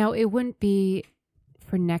 Now, it wouldn't be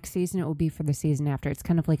for next season. It will be for the season after. It's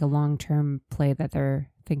kind of like a long-term play that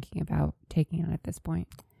they're thinking about taking on at this point.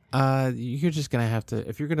 You're just gonna have to,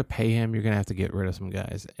 if you're gonna pay him, you're gonna have to get rid of some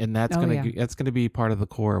guys, and that's gonna be part of the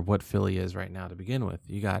core of what Philly is right now to begin with.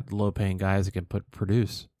 You got low paying guys that can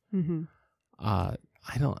produce. Mm-hmm. I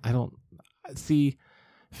don't see.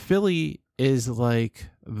 Philly is like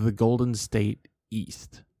the Golden State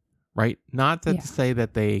East, right? Not to say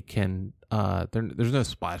that they can. There's no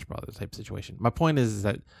Splash Brothers type situation. My point is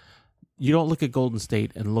that you don't look at Golden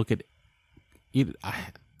State and look at.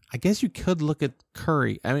 I guess you could look at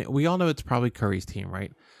Curry. I mean, we all know it's probably Curry's team,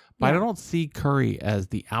 right? But I don't see Curry as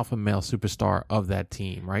the alpha male superstar of that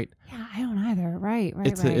team, right? Yeah, I don't either. Right.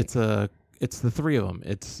 it's the three of them.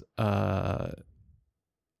 It's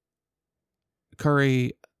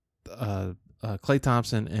Curry, Klay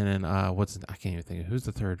Thompson, and then I can't even think of who's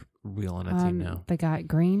the third wheel on that team now. The guy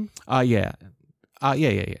Green. Yeah,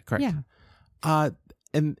 correct. Yeah.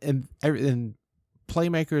 And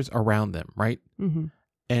playmakers around them, right? Mm-hmm.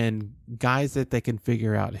 And guys that they can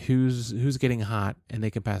figure out who's getting hot and they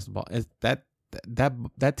can pass the ball.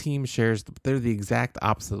 That team shares. They're the exact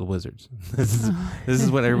opposite of the Wizards. This is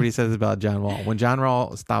what everybody says about John Wall. When John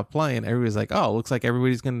Wall stopped playing, everybody's like, "Oh, looks like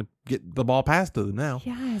everybody's going to get the ball passed to them now."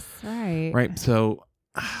 Yes, right. Right. So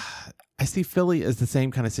I see Philly as the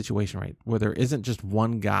same kind of situation, right? Where there isn't just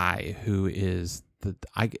one guy who is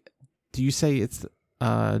do you say it's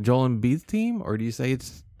Joel Embiid's team or do you say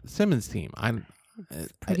it's Simmons' team?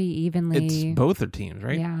 It's pretty evenly. It's both their teams,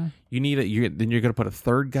 right? Yeah. You need then you're going to put a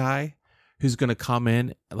third guy who's going to come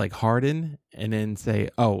in like Harden and then say,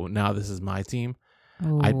 "Oh, now this is my team."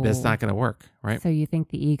 That's not going to work, right? So you think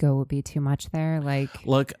the ego would be too much there? Like,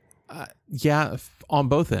 look, on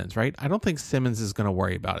both ends, right? I don't think Simmons is going to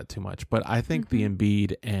worry about it too much, but I think the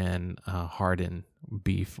Embiid and Harden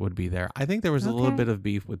beef would be there. I think there was a little bit of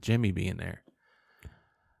beef with Jimmy being there.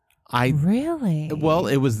 Really? Well,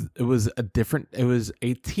 it was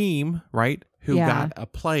a team, right? Who got a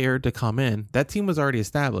player to come in. That team was already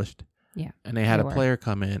established. Yeah. And they had a player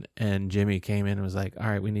come in and Jimmy came in and was like, "All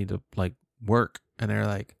right, we need to like work." And they're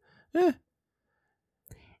like,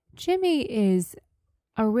 Jimmy is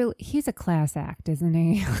he's a class act, isn't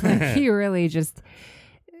he? Like, he really just,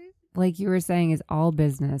 like you were saying, is all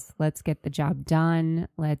business. Let's get the job done.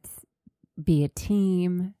 Let's be a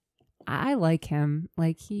team. I like him.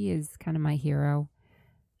 Like, he is kind of my hero.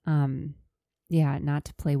 Yeah, not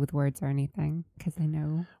to play with words or anything, because I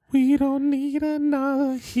know we don't need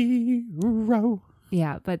another hero.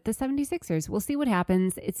 Yeah, but the 76ers, we'll see what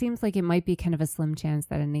happens. It seems like it might be kind of a slim chance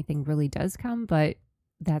that anything really does come, but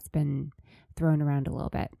that's been thrown around a little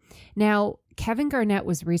bit. Now, Kevin Garnett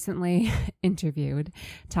was recently interviewed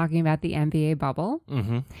talking about the NBA bubble,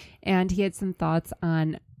 and he had some thoughts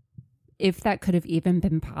on if that could have even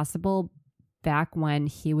been possible back when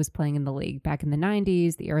he was playing in the league, back in the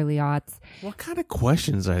 90s, the early aughts. What kind of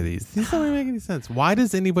questions are these? These don't even make any sense. Why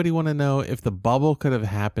does anybody want to know if the bubble could have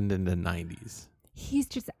happened in the 90s?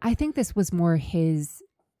 I think this was more his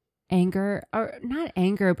anger, or not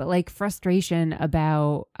anger, but like frustration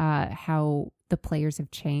about how the players have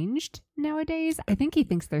changed nowadays. I think he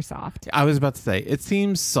thinks they're soft. I was about to say, it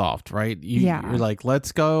seems soft, right? You're like,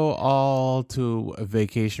 let's go all to a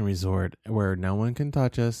vacation resort where no one can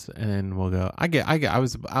touch us, and then we'll go. I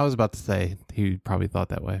was about to say he probably thought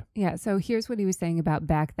that way. Yeah. So here's what he was saying about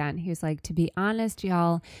back then. He was like, to be honest,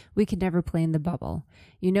 y'all, we could never play in the bubble.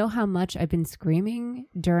 You know how much I've been screaming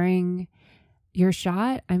during your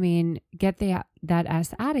shot? I mean, get that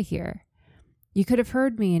ass out of here. You could have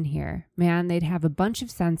heard me in here. Man, they'd have a bunch of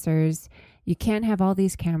sensors. You can't have all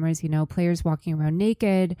these cameras, players walking around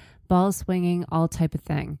naked, balls swinging, all type of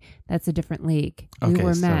thing. That's a different league. We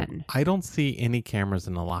were men. I don't see any cameras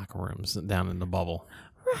in the locker rooms down in the bubble.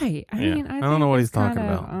 Right. I mean, I don't know what he's talking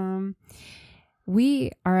about.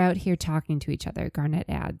 We are out here talking to each other, Garnett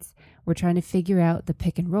adds. We're trying to figure out the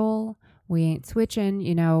pick and roll. We ain't switching.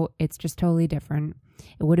 It's just totally different.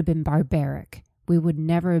 It would have been barbaric. We would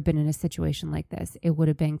never have been in a situation like this. It would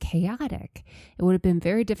have been chaotic. It would have been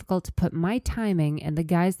very difficult to put my timing and the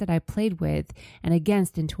guys that I played with and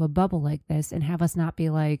against into a bubble like this and have us not be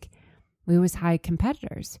like, we was high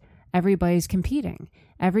competitors. Everybody's competing.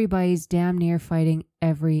 Everybody's damn near fighting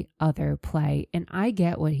every other play. And I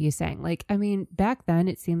get what he's saying. Like, I mean, back then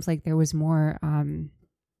it seems like there was more,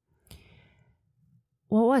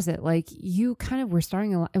 what was it? Like, you kind of were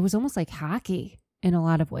starting it was almost like hockey in a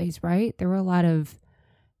lot of ways, right? There were a lot of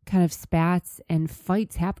kind of spats and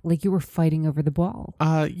fights happen. Like, you were fighting over the ball.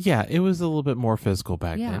 Yeah, it was a little bit more physical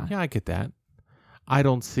back then. Yeah, I get that. I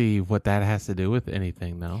don't see what that has to do with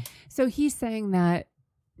anything, though. So he's saying that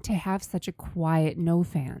to have such a quiet, no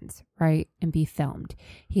fans, right, and be filmed,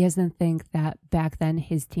 he doesn't think that back then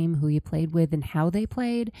his team, who he played with and how they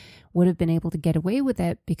played, would have been able to get away with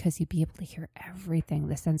it because he'd be able to hear everything.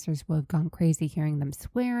 The censors would have gone crazy hearing them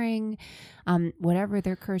swearing, whatever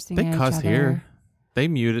they're cursing at each other. They cuss here. They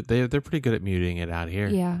mute it. They're pretty good at muting it out here.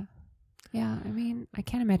 Yeah. Yeah, I mean, I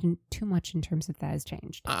can't imagine too much in terms of that has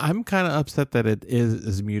changed. I'm kind of upset that it is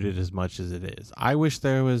as muted as much as it is. I wish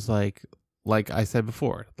there was like I said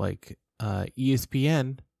before, like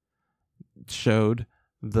ESPN showed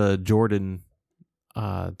the Jordan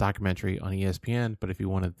documentary on ESPN, but if you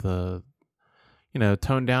wanted the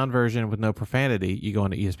toned down version with no profanity, you go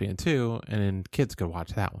into ESPN2 and then kids could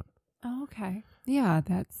watch that one. Oh, okay. Yeah,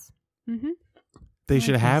 that's they I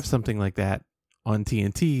should like have those. something like that on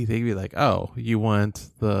TNT. They'd be like, oh, you want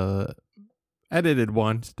the edited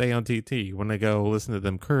one, stay on TNT. When they go listen to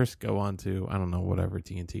them curse, go on to, I don't know, whatever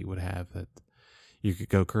TNT would have that you could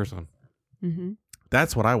go curse on. Mm-hmm.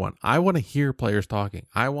 That's what I want. I want to hear players talking.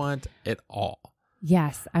 I want it all.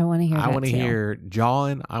 Yes, I want to hear that I want to too. hear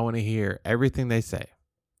jawing. I want to hear everything they say.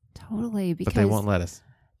 Totally, because But they won't let us.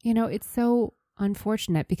 it's so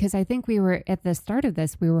unfortunate because I think we were at the start of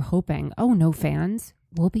this, we were hoping, oh, no fans,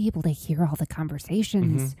 we'll be able to hear all the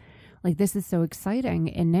conversations. Like, this is so exciting.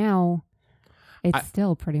 And now it's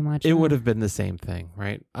still pretty much. It would have been the same thing,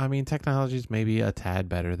 right? I mean, technology is maybe a tad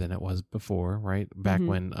better than it was before, right? Back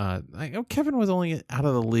when Kevin was only out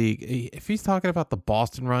of the league. If he's talking about the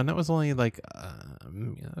Boston run, that was only like,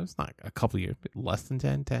 it was not a couple years, less than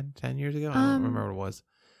 10 years ago. I don't remember what it was.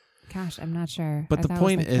 Gosh, I'm not sure. But I the thought it was,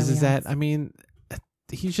 point like, is early that, odds. I mean,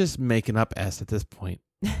 he's just making up S at this point.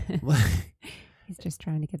 He's just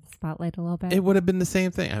trying to get the spotlight a little bit. It would have been the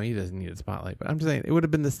same thing. I mean, he doesn't need a spotlight, but I'm just saying it would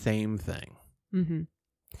have been the same thing. Mm-hmm.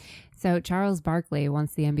 So Charles Barkley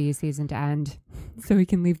wants the NBA season to end so he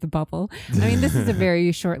can leave the bubble. I mean, this is a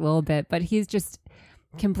very short little bit, but he's just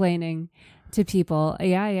complaining to people.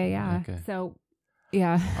 Yeah. Okay. So,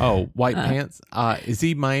 yeah. Oh, white pants. Is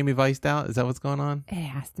he Miami Viced out? Is that what's going on? It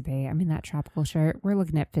has to be. I mean, that tropical shirt. We're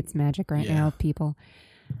looking at Fitzmagic right Yeah. now, people.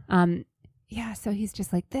 Yeah, so he's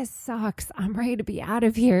just like, this sucks. I'm ready to be out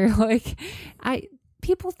of here. Like,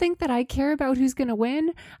 people think that I care about who's going to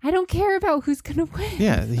win. I don't care about who's going to win.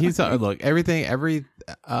 Yeah, he's look, the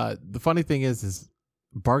funny thing is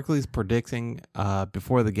Barkley's predicting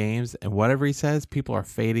before the games, and whatever he says, people are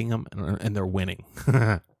fading him and they're winning.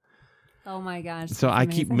 Oh my gosh. So that's I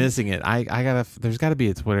keep amazing. missing it. There's gotta be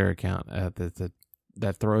a Twitter account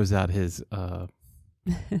that throws out his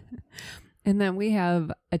And then we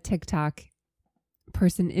have a TikTok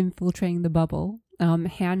person infiltrating the bubble.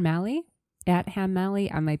 Han Malley, at Han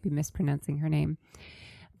Malley. I might be mispronouncing her name,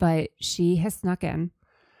 but she has snuck in.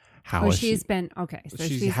 how Or is she's she? been, okay. So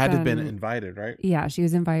She she's had been invited, right? Yeah, she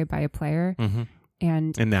was invited by a player Mm-hmm.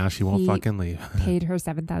 and And now she won't he fucking leave. paid her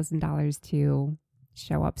 $7,000 to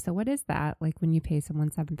show up. So what is that? Like when you pay someone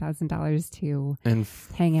 $7,000 to And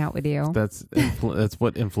hang out with you? that's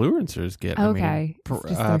what influencers get. Okay. I mean, It's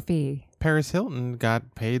just their fee. Paris Hilton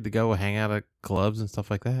got paid to go hang out at clubs and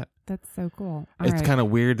stuff like that. That's so cool. It's kind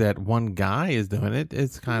of weird that one guy is doing it.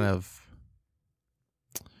 It's kind of,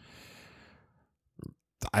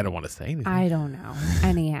 I don't want to say anything. I don't know.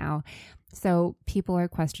 Anyhow, so people are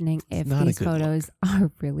questioning if not a these good photos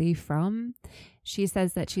are really from. She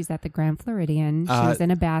says that she's at the Grand Floridian. She was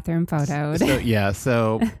in a bathroom photoed.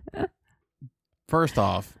 So first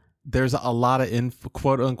off, there's a lot of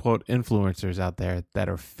quote unquote influencers out there that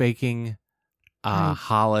are faking Right.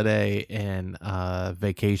 holiday and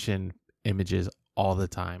vacation images all the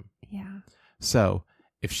time. Yeah. So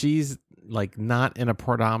if she's like not in a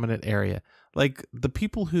predominant area, like the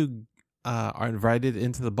people who are invited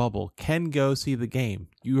into the bubble can go see the game.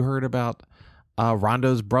 You heard about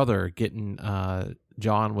Rondo's brother getting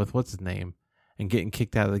John with what's his name and getting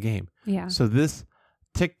kicked out of the game. Yeah. So this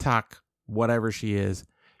TikTok, whatever she is,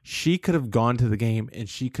 she could have gone to the game and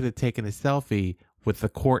she could have taken a selfie with the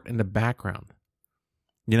court in the background.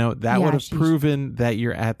 You know, that Yeah, would have she- proven that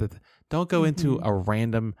you're at the... Don't go into a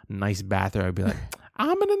random nice bathroom and be like,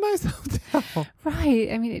 I'm in a nice hotel. Right.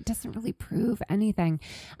 I mean, it doesn't really prove anything.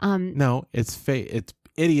 No, it's fake. It's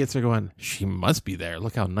idiots are going, she must be there.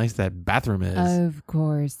 Look how nice that bathroom is. Of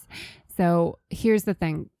course. So here's the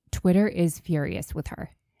thing. Twitter is furious with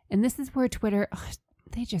her. And this is where Twitter,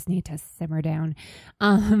 they just need to simmer down.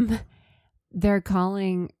 They're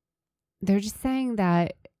just saying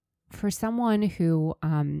that for someone who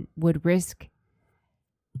would risk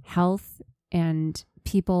health and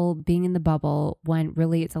people being in the bubble when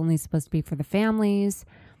really it's only supposed to be for the families,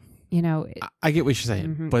 you know. I get what you're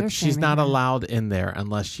saying, They're but she's shaming not her. allowed in there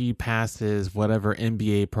unless she passes whatever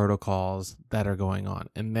NBA protocols that are going on.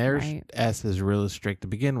 And their Right. S is really strict to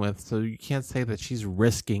begin with, so you can't say that she's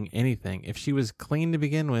risking anything. If she was clean to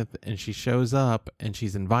begin with and she shows up and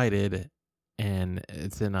she's invited and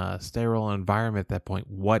it's in a sterile environment at that point,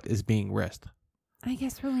 what is being risked? I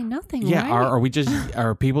guess really nothing. Yeah, right?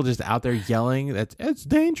 are people just out there yelling that it's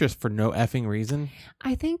dangerous for no effing reason?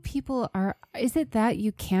 I think people are. Is it that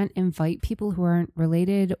you can't invite people who aren't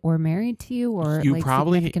related or married to you, or You like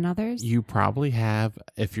probably- significant others? You probably have,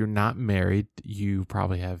 if you're not married, you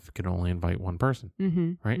probably can only invite one person.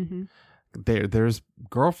 Mm-hmm, right? Mm-hmm. There's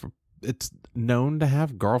girlfriend. It's known to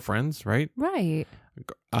have girlfriends, right? Right.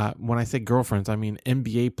 When I say girlfriends, I mean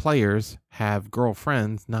NBA players have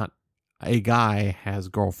girlfriends, not a guy has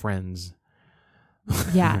girlfriends.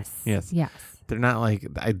 Yes. Yes. Yes. They're not like,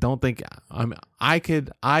 I don't think I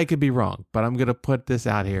could be wrong, but I'm gonna put this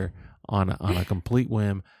out here on a complete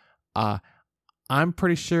whim. I'm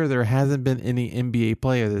pretty sure there hasn't been any NBA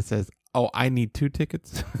player that says, "Oh, I need 2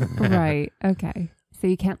 tickets." Right. Okay. So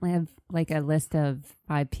you can't have like a list of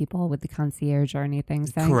 5 people with the concierge or anything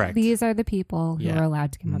saying, Correct. These are the people who are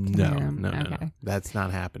allowed to come up to my room. No. That's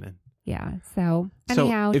not happening. Yeah. So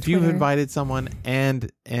anyhow, if you've invited someone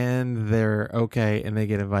and they're okay and they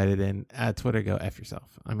get invited in, at Twitter, go F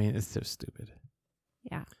yourself. I mean, it's so stupid.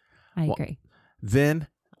 Yeah, I agree. Then,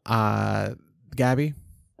 Gabby,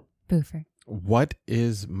 Boofer. what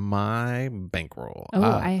is my bankroll? Oh,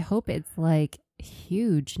 I hope it's like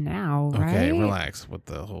huge now, right? Okay, relax with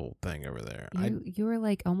the whole thing over there. You were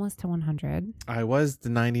like almost to 100. I was the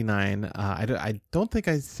 99. I don't think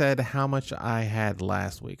I said how much I had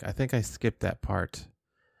last week. I think I skipped that part.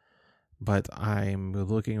 But I'm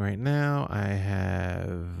looking right now. I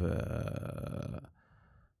have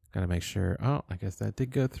gotta make sure. Oh, I guess that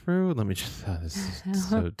did go through. Let me just. This is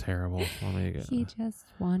so terrible. Let me go. He just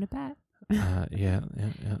won a bet. Yeah.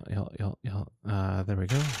 There we go. Let me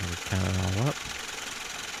count it all up.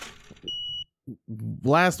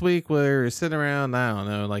 Last week we were sitting around, I don't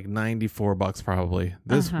know, like $94 probably.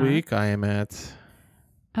 This week I am at.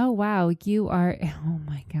 Oh wow, you are. Oh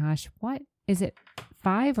my gosh, what is it?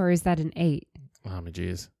 5 or is that an 8? Oh my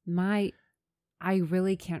geez. I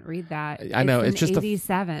really can't read that. I know it's just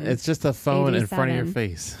 87. It's just a phone in front of your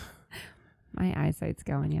face. My eyesight's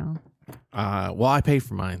going, y'all. Well, I pay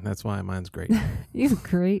for mine. That's why mine's great. You have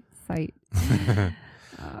great sight.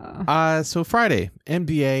 So Friday,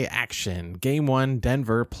 NBA action. Game 1,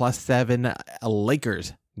 Denver +7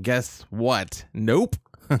 Lakers. Guess what? Nope.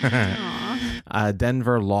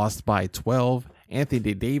 Denver lost by 12.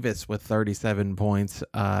 Anthony Davis with 37 points.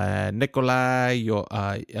 Nikola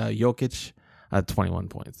Jokic, 21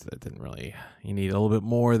 points. That didn't really. You need a little bit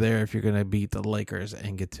more there if you're going to beat the Lakers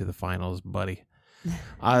and get to the finals, buddy.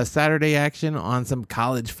 Saturday action on some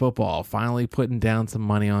college football. Finally putting down some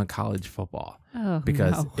money on college football.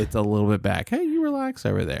 Because it's a little bit back. Hey, you relax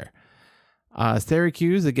over there.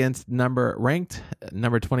 Syracuse against ranked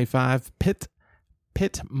number 25 Pitt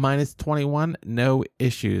 -21. No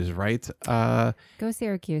issues, right? Go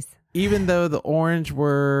Syracuse. Even though the Orange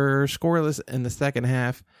were scoreless in the second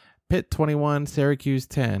half, Pitt 21, Syracuse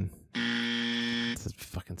 10. This is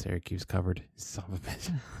fucking Syracuse covered. Son of a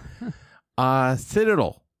bitch.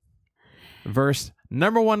 Citadel versus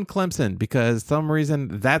number 1 Clemson, because some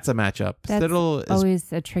reason that's a matchup. That's Citadel is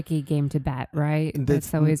always a tricky game to bet, right?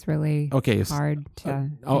 That's always really hard to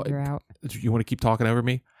figure out. You want to keep talking over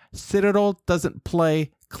me? Citadel doesn't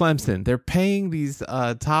play Clemson. They're paying these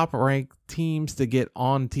top-ranked teams to get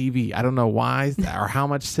on TV. I don't know why or how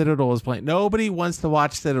much Citadel is playing. Nobody wants to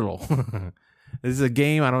watch Citadel. This is a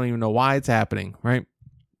game. I don't even know why it's happening, right?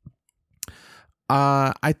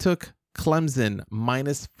 I took Clemson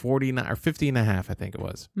 -49 or 50.5, I think it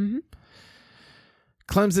was. Mm-hmm.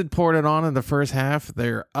 Clemson poured it on in the first half.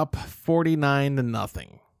 They're up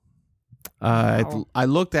 49-0. I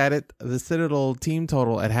looked at it. The Citadel team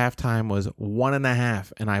total at halftime was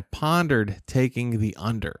 1.5, and I pondered taking the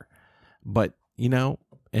under. But,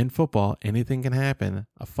 in football, anything can happen.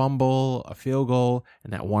 A fumble, a field goal,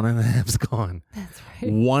 and that 1.5's gone. That's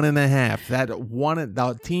right. 1.5.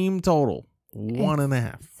 The team total,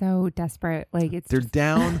 1.5. So desperate. They're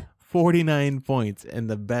down 49 points, and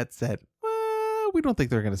the bet said, well, we don't think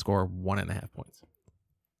they're going to score 1.5 points.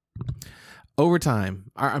 Over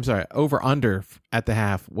under at the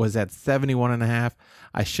half was at 71.5.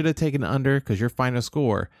 I should have taken under because your final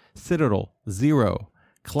score, Citadel 0,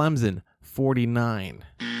 Clemson 49.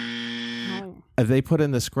 They put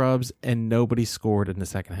in the scrubs and nobody scored in the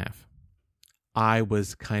second half. I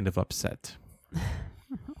was kind of upset.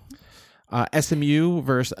 SMU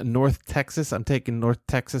versus North Texas. I'm taking North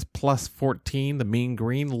Texas +14. The Mean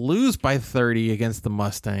Green lose by 30 against the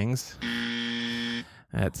Mustangs.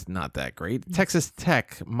 That's not that great. Texas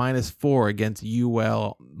Tech -4 against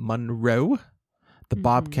UL Monroe. The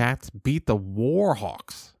Bobcats beat the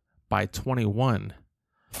Warhawks by 21.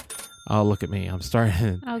 Oh, look at me. I'm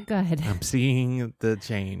starting. Oh, good. I'm seeing the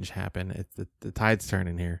change happen. It's the tide's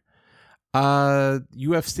turning here.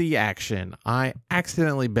 UFC action. I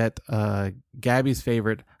accidentally bet Gabby's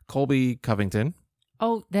favorite, Colby Covington.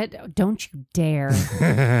 Oh, don't you dare.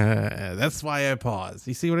 That's why I pause.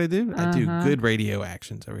 You see what I do? I do good radio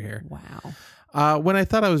actions over here. Wow. When I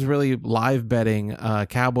thought I was really live betting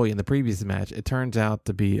Cowboy in the previous match, it turns out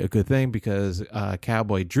to be a good thing because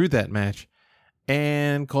Cowboy drew that match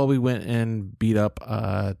and Colby went and beat up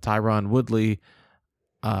Tyron Woodley,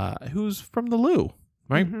 who's from the Lou.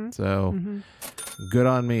 right? Mhm. So good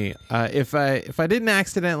on me. If I didn't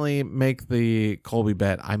accidentally make the Colby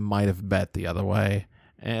bet, I might have bet the other way.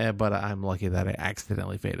 But I'm lucky that I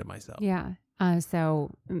accidentally faded myself. Yeah.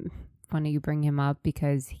 So funny you bring him up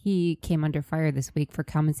because he came under fire this week for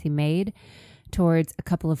comments he made towards a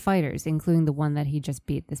couple of fighters, including the one that he just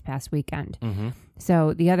beat this past weekend. Mm-hmm.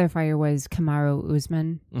 So the other fighter was Kamaru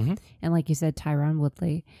Usman. Mm-hmm. And like you said, Tyron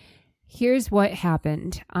Woodley. Here's what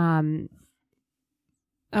happened.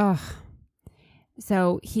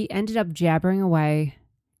 So he ended up jabbering away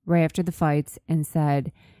right after the fights and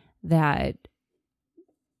said that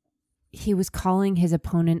he was calling his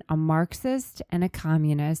opponent a Marxist and a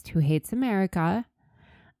communist who hates America.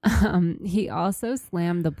 He also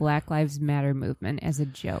slammed the Black Lives Matter movement as a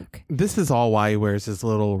joke. This is all why he wears his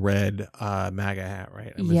little red MAGA hat,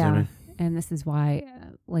 right? I'm assuming. And this is why,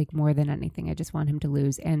 like, more than anything, I just want him to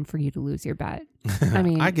lose and for you to lose your bet. I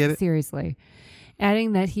mean, I get it. Seriously.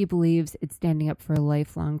 Adding that he believes it's standing up for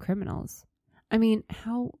lifelong criminals. I mean,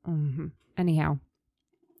 how? Anyhow.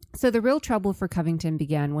 So the real trouble for Covington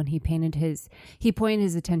began when he pointed his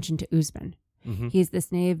attention to Usman. Mm-hmm. He's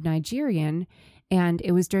this native Nigerian, and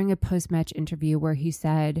it was during a post-match interview where he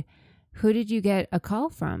said, "Who did you get a call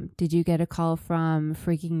from? Did you get a call from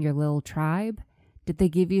freaking your little tribe? Did they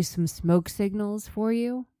give you some smoke signals for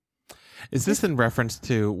you?" Is this in reference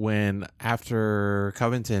to when after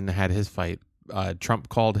Covington had his fight, Trump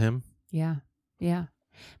called him? Yeah.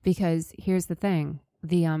 Because here's the thing.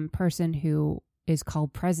 The person who is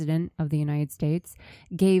called President of the United States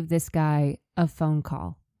gave this guy a phone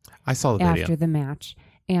call. I saw the video. After the match.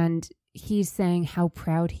 And he's saying how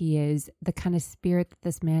proud he is. The kind of spirit that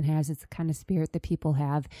this man has is the kind of spirit that people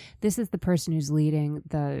have. This is the person who's leading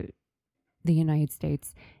the United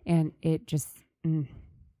States. And it just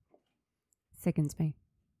sickens me.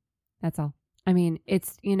 That's all. I mean,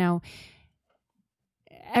 it's,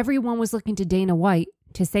 everyone was looking to Dana White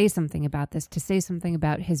to say something about this, to say something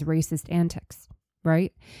about his racist antics,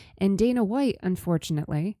 right? And Dana White,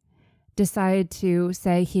 unfortunately, decided to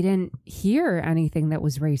say he didn't hear anything that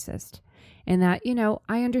was racist. And that,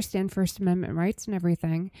 I understand First Amendment rights and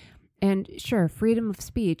everything. And sure, freedom of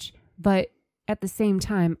speech. But at the same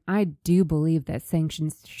time, I do believe that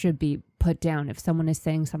sanctions should be put down if someone is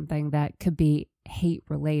saying something that could be hate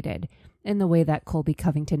related in the way that Colby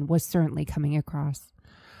Covington was certainly coming across.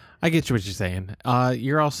 I get you what you're saying.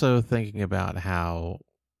 You're also thinking about how,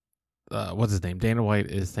 what's his name? Dana White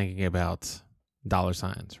is thinking about dollar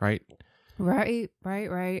signs, right? Right.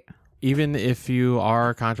 Even if you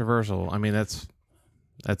are controversial, I mean, that's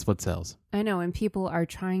what sells. I know, and people are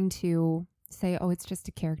trying to say, oh, it's just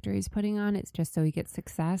a character he's putting on. It's just so he gets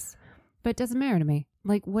success. But it doesn't matter to me.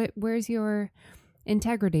 Like, where's your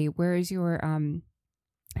integrity? Where is your,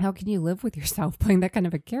 how can you live with yourself putting that kind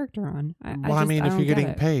of a character on? I mean, if you're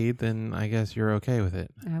getting paid, then I guess you're okay with it.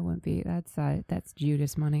 I wouldn't be. That's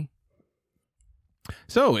Judas money.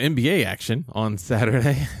 So, NBA action on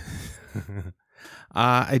Saturday.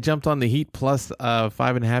 I jumped on the Heat plus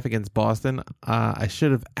 5.5 against Boston. I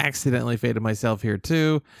should have accidentally faded myself here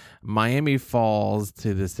too. Miami falls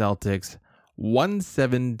to the Celtics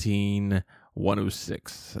 117-106.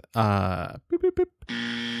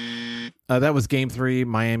 That was game 3.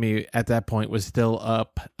 Miami at that point was still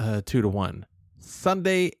up 2-1.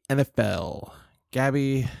 Sunday NFL.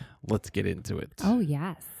 Gabby, let's get into it. Oh,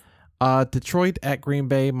 yes. Detroit at Green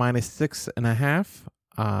Bay -6.5.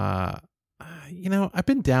 I've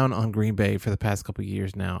been down on Green Bay for the past couple of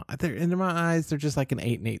years now. In my eyes, they're just like an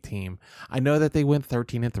 8-8 team. I know that they went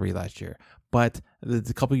 13-3 last year, but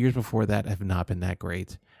the couple of years before that have not been that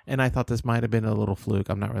great. And I thought this might have been a little fluke.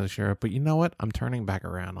 I'm not really sure, but you know what? I'm turning back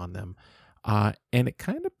around on them. And it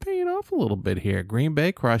kind of paid off a little bit here. Green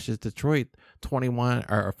Bay crushes Detroit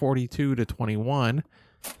 42-21.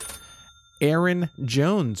 Aaron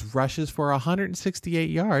Jones rushes for 168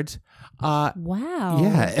 yards. Wow.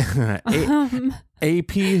 Yeah.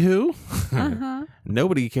 AP who? Uh-huh.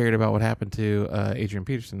 Nobody cared about what happened to Adrian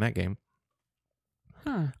Peterson in that game.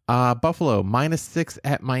 Huh. Buffalo -6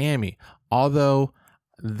 at Miami. Although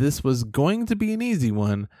this was going to be an easy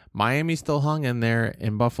one, Miami still hung in there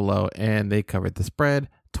in Buffalo, and they covered the spread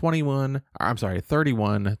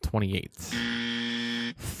 31-28.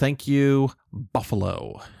 Thank you,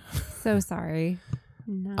 Buffalo. So sorry.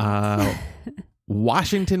 No.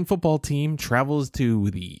 Washington football team travels to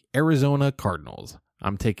the Arizona Cardinals.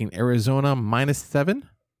 I'm taking Arizona -7.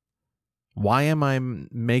 Why am I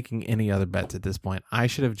making any other bets at this point? I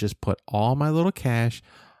should have just put all my little cash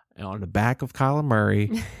on the back of Kyler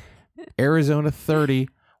Murray. Arizona 30,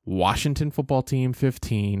 Washington football team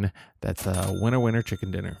 15. That's a winner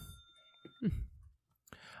chicken dinner.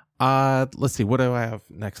 Let's see. What do I have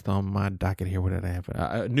next on my docket here? What did I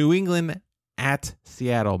have? New England at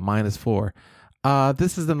Seattle -4.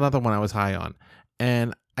 This is another one I was high on,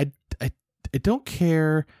 and I don't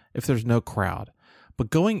care if there's no crowd, but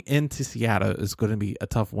going into Seattle is going to be a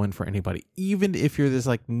tough win for anybody, even if you're this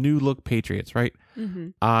like new look Patriots, right?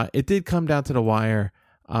 Mm-hmm. It did come down to the wire.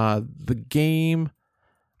 The game,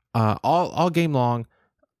 all game long,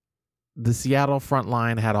 the Seattle front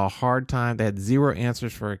line had a hard time. They had zero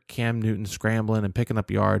answers for Cam Newton scrambling and picking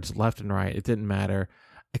up yards left and right. It didn't matter,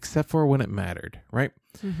 except for when it mattered, right?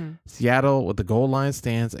 Mm-hmm. Seattle with the goal line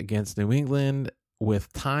stands against New England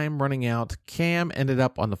with time running out. Cam ended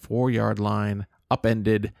up on the 4-yard line,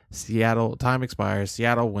 upended. Seattle, time expires.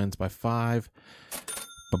 Seattle wins by 5.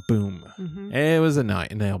 But boom. Mm-hmm. It was a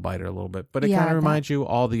nail biter a little bit, but it kind of reminds you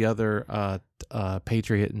all the other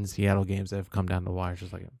Patriot and Seattle games that have come down the wires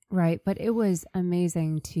just like it. Right, but it was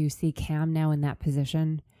amazing to see Cam now in that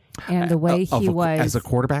position. And the way he was as a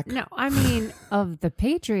quarterback? No, I mean of the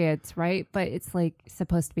Patriots, right? But it's like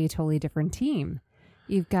supposed to be a totally different team.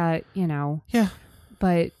 You've got, Yeah.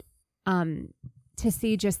 But to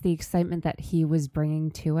see just the excitement that he was bringing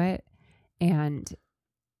to it, and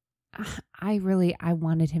I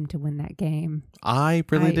wanted him to win that game. I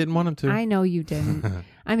really didn't want him to. I know you didn't.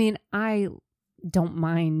 I mean, I don't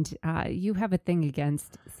mind. You have a thing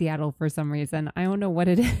against Seattle for some reason. I don't know what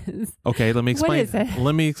it is. Okay, let me explain. What is it?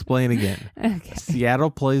 Let me explain again. Okay. Seattle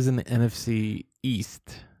plays in the NFC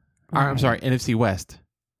East. Or, I'm sorry, NFC West.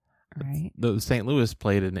 Right. The St. Louis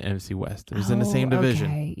played in the NFC West. It was in the same division.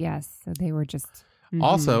 Okay. Yes. So they were just. Mm-hmm.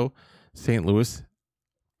 Also, St. Louis,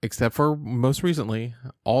 except for most recently,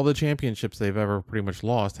 all the championships they've ever pretty much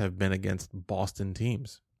lost have been against Boston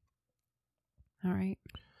teams. All right.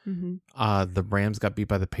 Mm-hmm. The Rams got beat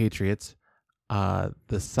by the Patriots.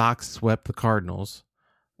 The Sox swept the Cardinals.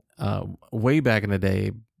 Way back in the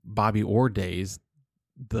day, Bobby Orr days,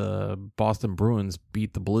 the Boston Bruins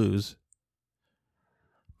beat the Blues.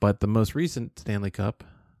 But the most recent Stanley Cup,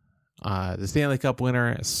 the Stanley Cup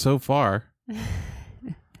winner so far,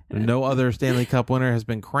 no other Stanley Cup winner has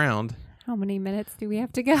been crowned. How many minutes do we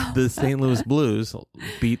have to go? The St. Louis Blues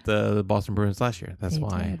beat the Boston Bruins last year. That's They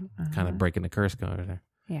why did. kind of breaking the curse going over there.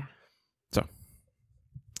 Yeah. So,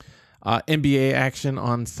 NBA action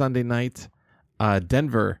on Sunday night.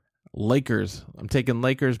 Denver Lakers. I'm taking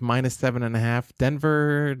Lakers -7.5.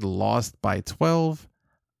 Denver lost by 12.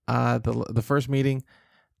 The first meeting.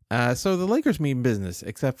 So the Lakers mean business,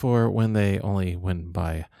 except for when they only win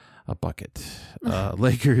by a bucket.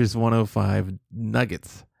 Lakers 105,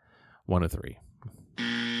 Nuggets 103.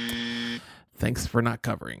 Thanks for not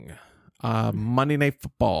covering. Monday Night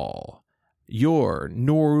Football. Your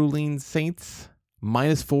New Orleans Saints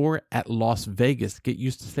 -4 at Las Vegas. Get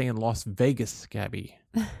used to saying Las Vegas, Gabby.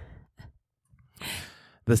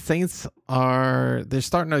 The Saints they're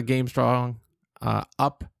starting a game strong,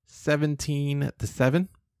 up 17-7.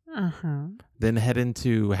 Uh-huh. Then head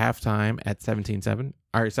into halftime at 17-7.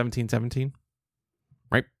 All right, 17-17.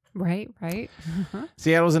 Right? Right. Uh-huh.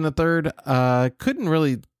 Seattle's in the third. Couldn't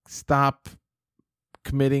really stop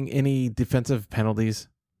committing any defensive penalties.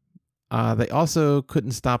 They also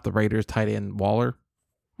couldn't stop the Raiders tight end Waller.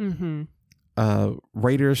 Mm-hmm.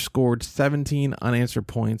 Raiders scored 17 unanswered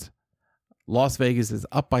points. Las Vegas is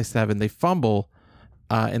up by 7. They fumble,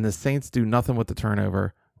 and the Saints do nothing with the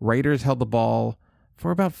turnover. Raiders held the ball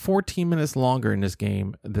for about 14 minutes longer in this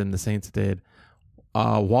game than the Saints did.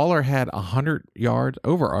 Waller had 100 yards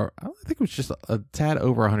over. I think it was just a tad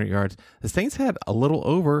over 100 yards. The Saints had a little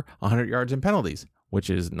over 100 yards in penalties, which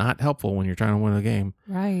is not helpful when you're trying to win a game.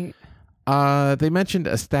 Right. They mentioned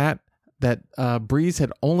a stat that Breeze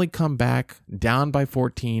had only come back down by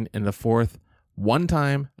 14 in the fourth one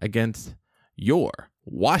time against your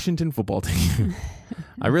Washington football team.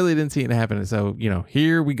 I really didn't see it happen. So,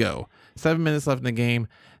 here we go. 7 minutes left in the game.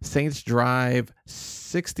 Saints drive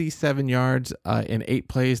 67 yards in 8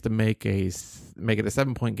 plays to make it a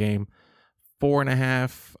 7-point game.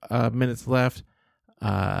 4.5 minutes left.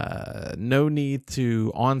 No need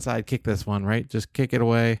to onside kick this one, right? Just kick it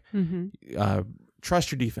away. Mm-hmm.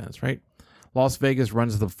 Trust your defense, right? Las Vegas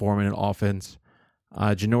runs the 4-minute offense.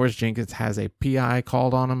 Janoris Jenkins has a PI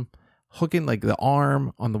called on him, hooking like the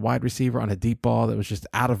arm on the wide receiver on a deep ball that was just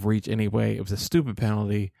out of reach anyway. It was a stupid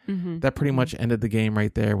penalty. Mm-hmm. That pretty much ended the game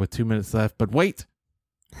right there with 2 minutes left. But wait,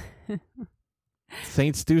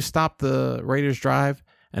 Saints do stop the Raiders drive,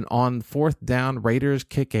 and on 4th down, Raiders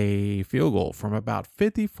kick a field goal from about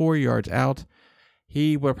 54 yards out.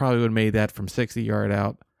 He probably would have made that from 60 yards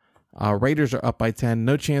out. Raiders are up by 10.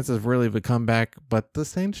 No chances really of a comeback, but the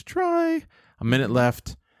Saints try. A minute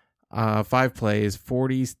left. 5 plays,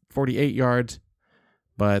 48 yards.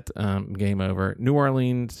 but game over. New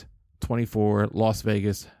Orleans 24, Las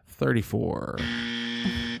Vegas 34.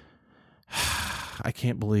 I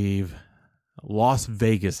can't believe Las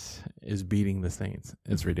Vegas is beating the Saints.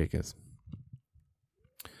 It's ridiculous.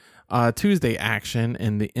 Tuesday action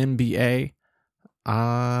in the NBA.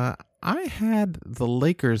 I had the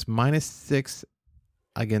Lakers -6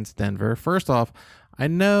 against Denver. First off, I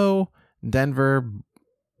know Denver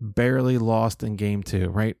barely lost in game 2,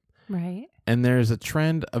 right? Right. And there's a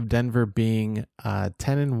trend of Denver being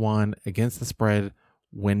 10-1 against the spread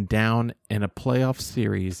when down in a playoff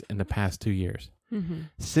series in the past 2 years.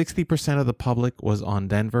 60% of the public was on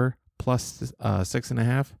Denver plus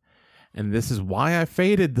 6.5. And this is why I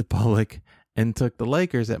faded the public and took the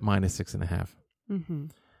Lakers at -6.5.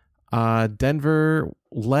 Denver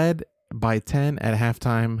led by 10 at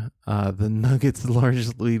halftime. The Nuggets'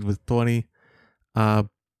 largest lead was 20. But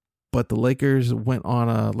the Lakers went on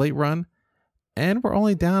a late run and were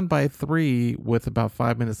only down by 3 with about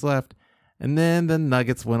 5 minutes left. And then the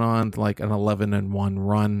Nuggets went on like an 11-1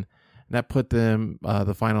 run. And that put them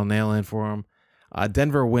the final nail in for them.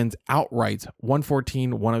 Denver wins outright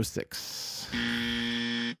 114-106.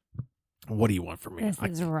 What do you want from me? This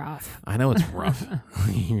is rough. I know it's rough.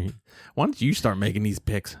 Why don't you start making these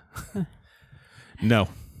picks? No.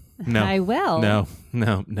 I will. No.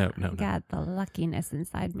 Got the luckiness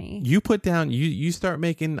inside me. You put down, you start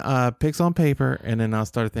making picks on paper, and then I'll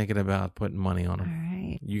start thinking about putting money on them. All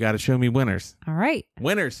right. You got to show me winners. All right.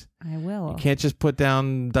 Winners. I will. You can't just put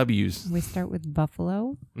down W's. We start with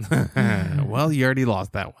Buffalo. Well, you already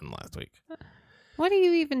lost that one last week. What do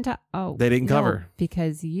you even talk? Oh, they didn't cover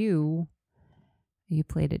because you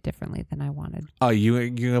played it differently than I wanted. Oh, you're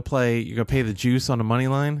gonna pay the juice on the money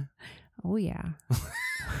line? Oh yeah.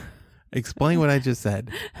 Explain what I just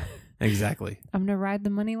said. Exactly. I'm gonna ride the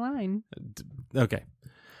money line. Okay.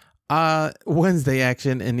 Wednesday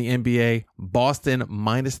action in the NBA. Boston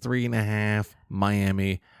 -3.5.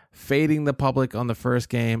 Miami fading the public on the first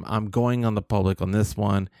game. I'm going on the public on this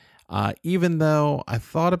one. Even though I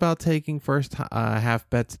thought about taking first half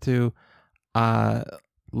bets too.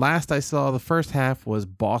 Last I saw, the first half was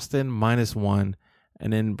Boston -1.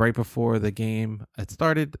 And then right before the game had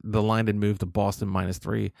started, the line had moved to Boston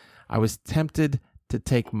 -3. I was tempted to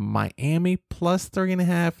take Miami plus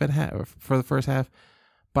 3.5 for the first half.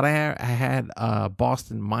 But I had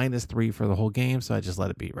Boston -3 for the whole game, so I just let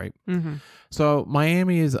it be, right? So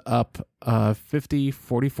Miami is up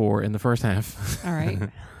 50-44 in the first half. All right.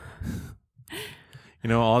 You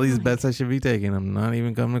know, all these bets I should be taking, I'm not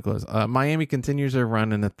even coming close. Miami continues their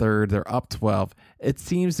run in the third. They're up 12. It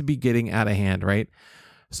seems to be getting out of hand, right?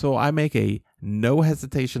 So I make a no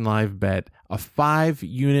hesitation live bet, a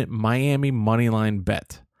 5-unit Miami money line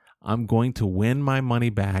bet. I'm going to win my money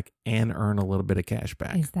back and earn a little bit of cash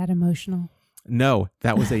back. Is that emotional? No,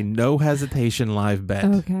 that was a no hesitation live bet.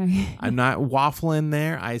 Okay. I'm not waffling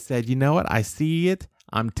there. I said, you know what? I see it.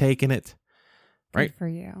 I'm taking it. Right. Good for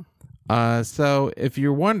you. So if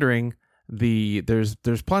you're wondering, there's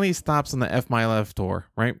plenty of stops on the F My Left tour,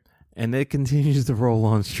 right? And it continues to roll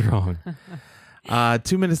on strong.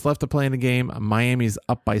 2 minutes left to play in the game. Miami's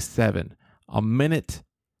up by 7. A minute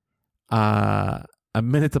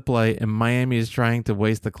to play, and Miami is trying to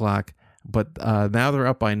waste the clock, but now they're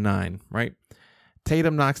up by 9, right?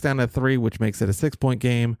 Tatum knocks down a 3, which makes it a 6-point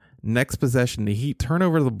game. Next possession, the Heat turn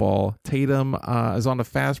over the ball. Tatum is on a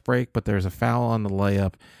fast break, but there's a foul on the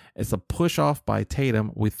layup. It's a push off by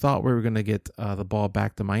Tatum. We thought we were going to get the ball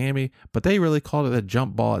back to Miami, but they really called it a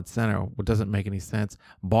jump ball at center, which doesn't make any sense.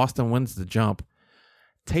 Boston wins the jump.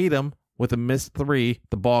 Tatum with a missed 3.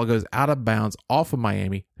 The ball goes out of bounds off of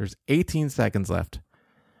Miami. There's 18 seconds left.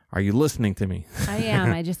 Are you listening to me? I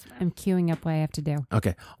am. I'm queuing up what I have to do.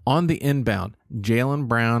 Okay. On the inbound, Jaylen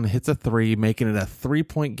Brown hits a 3, making it a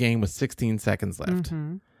 3-point game with 16 seconds left.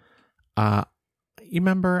 You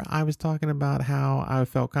remember I was talking about how I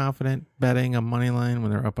felt confident betting a money line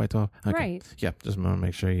when they're up by 12? Okay. Right. Yeah, just want to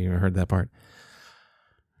make sure you heard that part.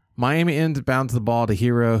 Miami inbounds the ball to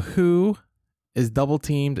Hero, who is double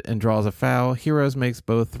teamed and draws a foul. Heroes makes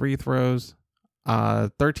both free throws.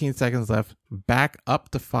 13 seconds left. Back up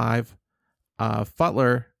to 5.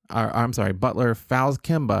 Butler fouls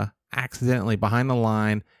Kemba accidentally behind the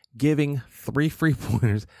line, giving 3 free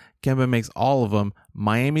pointers. Kemba makes all of them.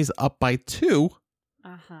 Miami's up by 2.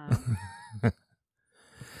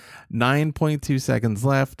 9.2 seconds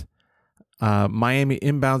left. Miami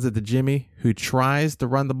inbounds it to Jimmy, who tries to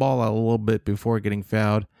run the ball out a little bit before getting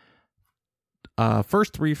fouled.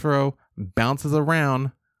 First free throw bounces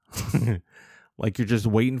around like you're just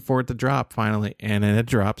waiting for it to drop finally, and then it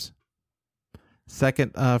drops.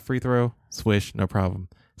 Second free throw, swish, no problem.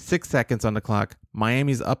 6 seconds on the clock.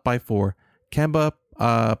 Miami's up by 4. Kemba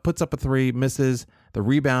puts up a 3, misses. The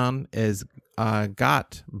rebound is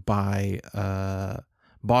got by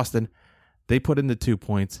Boston. They put in the 2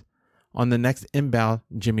 points. On the next inbound,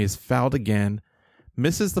 Jimmy is fouled again.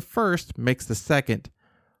 Misses the first, makes the second.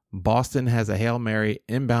 Boston has a Hail Mary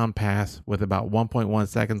inbound pass with about 1.1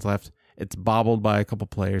 seconds left. It's bobbled by a couple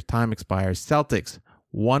players. Time expires. Celtics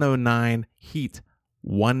 109, Heat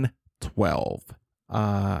 112.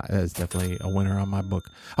 That's definitely a winner on my book.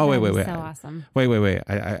 Oh, wait. So awesome. Wait.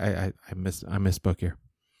 I misspoke here.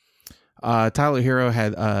 Tyler Hero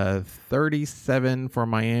had 37 for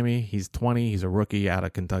Miami. He's 20. He's a rookie out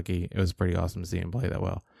of Kentucky. It was pretty awesome to see him play that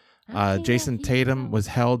well. Jason Tatum was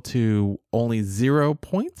held to only 0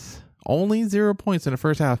 points. Only 0 points in the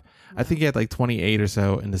first half. I think he had like 28 or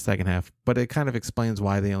so in the second half. But it kind of explains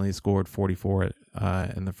why they only scored 44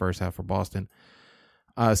 in the first half for Boston.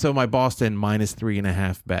 So my Boston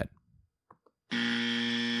 -3.5 bet.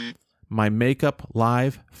 My makeup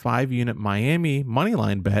live 5-unit Miami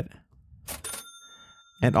moneyline bet.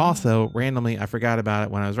 And also, randomly, I forgot about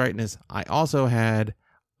it when I was writing this. I also had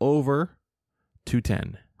over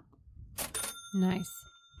 210. Nice.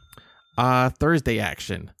 Thursday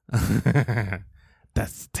action.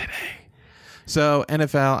 That's today. So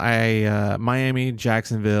NFL, Miami,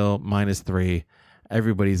 Jacksonville -3.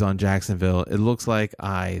 Everybody's on Jacksonville. It looks like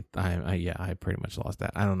I pretty much lost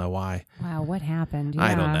that. I don't know why. Wow, what happened? Yeah.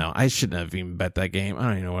 I don't know. I shouldn't have even bet that game. I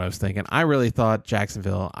don't even know what I was thinking. I really thought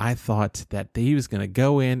Jacksonville. I thought that he was going to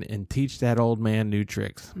go in and teach that old man new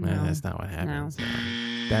tricks. No. Man, that's not what happened. No. So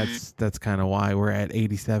that's kind of why we're at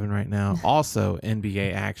 87 right now. Also,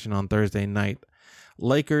 NBA action on Thursday night.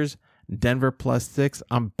 Lakers, Denver +6.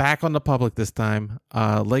 I'm back on the public this time.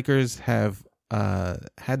 Lakers have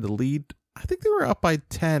had the lead. I think they were up by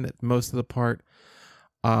 10 at most of the part.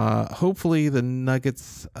 Hopefully the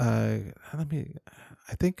Nuggets, I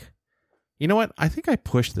think, you know what? I think I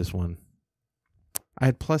pushed this one. I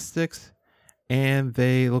had +6 and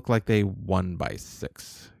they look like they won by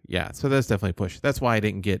 6. Yeah. So that's definitely pushed. That's why I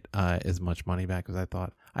didn't get as much money back as I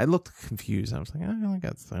thought. I looked confused. I was like, I only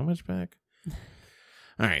got so much back.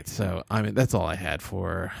 All right. So, I mean, that's all I had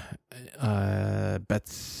for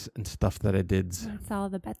bets and stuff that I did. That's all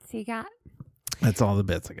the bets you got? That's all the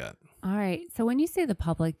bets I got. All right. So when you say the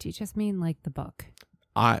public, do you just mean like the book?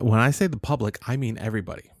 When I say the public, I mean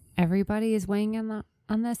everybody. Everybody is weighing in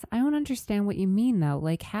on this? I don't understand what you mean, though.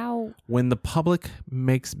 Like how? When the public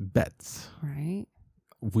makes bets, right?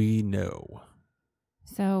 We know.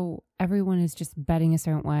 So everyone is just betting a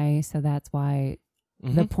certain way. So that's why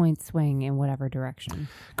the points swing in whatever direction.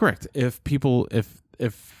 Correct. If the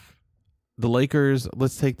Lakers,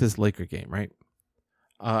 let's take this Laker game, right?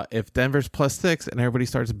 If Denver's +6 and everybody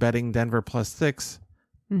starts betting Denver +6,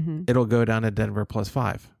 it'll go down to Denver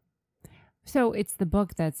 +5. So it's the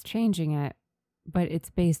book that's changing it, but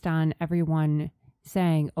it's based on everyone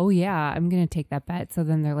saying, "Oh yeah, I'm going to take that bet." So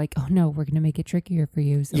then they're like, "Oh no, we're going to make it trickier for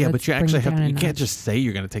you." So yeah, but you actually have to. You can't just say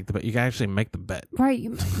you're going to take the bet. You can actually make the bet. Right.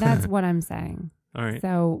 That's what I'm saying. All right.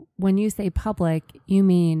 So when you say public, you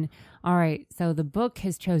mean, all right, so the book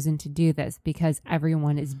has chosen to do this because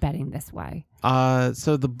everyone is betting this way.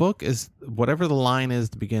 So the book is whatever the line is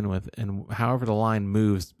to begin with, and however the line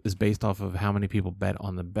moves is based off of how many people bet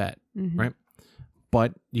on the bet, right?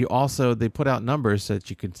 But they put out numbers so that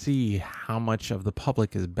you can see how much of the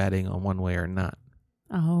public is betting on one way or not.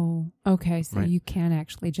 Oh, okay. So you can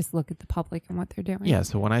actually just look at the public and what they're doing. Yeah.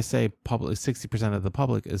 So when I say public, 60% of the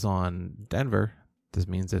public is on Denver. This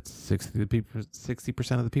means that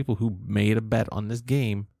 60% of the people who made a bet on this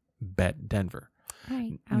game bet Denver.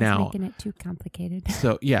 Right. I was making it too complicated.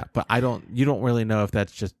 So yeah, but you don't really know if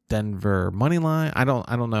that's just Denver money line. I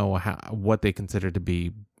don't know what they consider to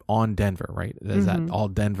be on Denver, right? Is that all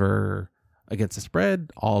Denver against the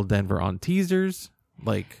spread, all Denver on teasers,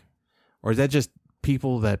 or is that just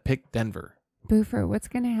people that pick Denver? Boofer, what's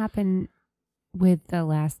going to happen with the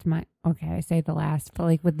last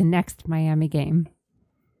with the next Miami game?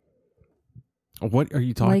 What are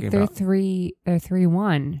you talking about? They're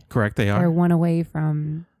 3-1. Correct, they are. They're 1 away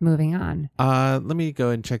from moving on. Let me go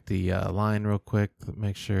and check the line real quick to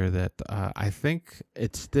make sure that I think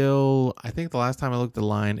the last time I looked at the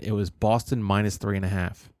line, it was Boston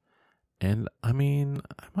 -3.5. And I mean,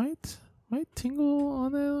 I might tingle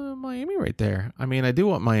on the Miami right there. I mean, I do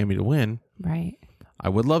want Miami to win. Right. I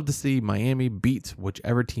would love to see Miami beat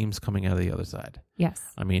whichever team's coming out of the other side. Yes.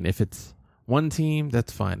 I mean, if it's one team,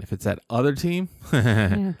 that's fine. If it's that other team,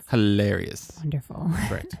 hilarious. Wonderful.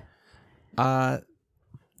 Correct.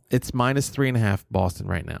 It's -3.5 Boston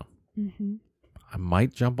right now. I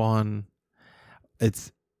might jump on.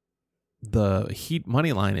 The Heat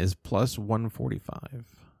money line is plus 145.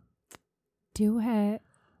 Do it.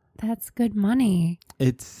 That's good money.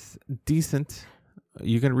 It's decent.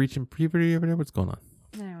 You gonna reach in puberty over there? What's going on?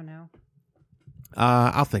 I don't know.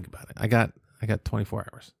 I'll think about it. I got 24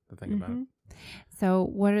 hours to think about it. So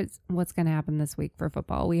what's going to happen this week for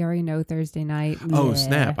football? We already know Thursday night. Oh,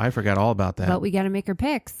 snap. I forgot all about that. But we got to make our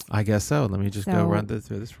picks. I guess so. Let me just go run through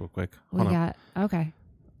this real quick. Hold on. Okay.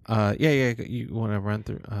 Yeah. You want to run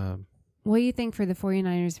through? What do you think for the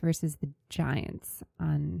 49ers versus the Giants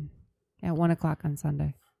at 1 o'clock on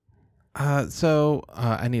Sunday? So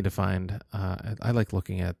I need to find, I like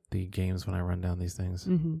looking at the games when I run down these things.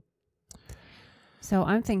 Mm-hmm. So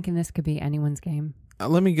I'm thinking this could be anyone's game.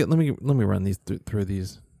 Let me run these through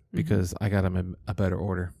these because I got them in a better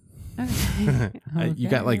order. Okay. You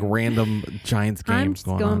got like random Giants games I'm just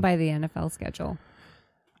going going on. by the NFL schedule.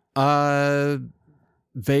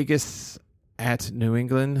 Vegas at New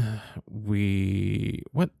England.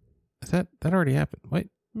 What is that? That already happened. Wait.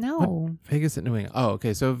 No. What? Vegas at New England. Oh,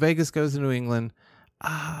 okay. So Vegas goes to New England.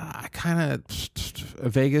 I kind of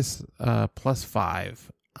Vegas plus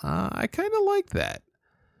 5. I kind of like that.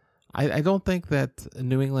 I don't think that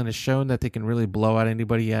New England has shown that they can really blow out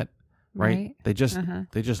anybody yet, right? They just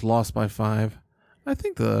lost by 5. I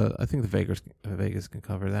think the Vegas can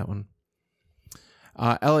cover that one.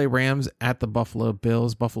 LA Rams at the Buffalo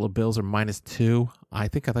Bills. Buffalo Bills are -2. I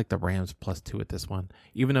think I like the Rams +2 at this one,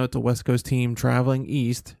 even though it's a West Coast team traveling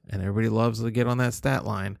east, and everybody loves to get on that stat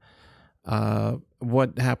line.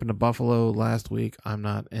 What happened to Buffalo last week? I'm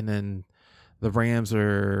not, and then the Rams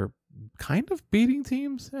are kind of beating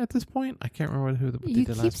teams at this point. I can't remember who they did last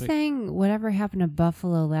week. You keep saying whatever happened to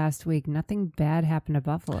Buffalo last week. Nothing bad happened to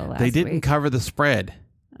Buffalo last week. They didn't cover the spread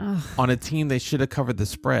on a team they should have covered the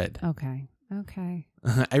spread. Okay.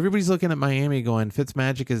 Everybody's looking at Miami going,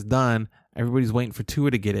 Fitzmagic is done. Everybody's waiting for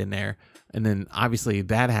Tua to get in there. And then obviously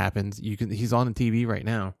that happens. He's on the TV right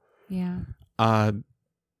now. Yeah. And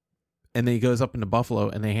then he goes up into Buffalo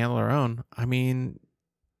and they handle their own. I mean,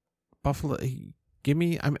 Buffalo,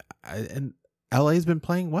 and LA's been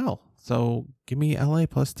playing well. So give me LA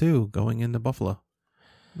 +2 going into Buffalo.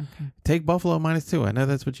 Okay. Take Buffalo -2. I know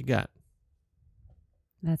that's what you got.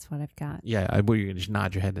 That's what I've got. Yeah, I believe you can just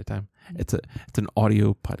nod your head at the time. It's an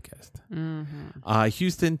audio podcast. Mm-hmm.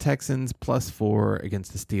 Houston Texans +4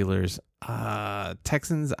 against the Steelers.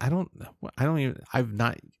 Texans, I've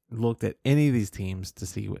not looked at any of these teams to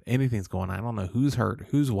see what anything's going on. I don't know who's hurt,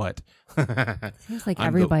 who's what. Seems like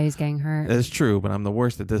everybody's getting hurt. That's true, but I'm the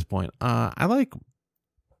worst at this point. I like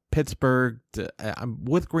Pittsburgh. I'm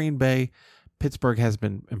with Green Bay. Pittsburgh has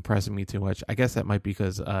been impressing me too much. I guess that might be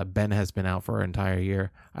because Ben has been out for an entire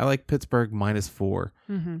year. I like Pittsburgh -4.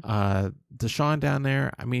 Mm-hmm. Deshaun down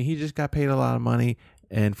there, I mean, he just got paid a lot of money.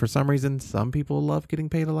 And for some reason, some people love getting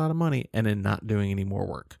paid a lot of money and then not doing any more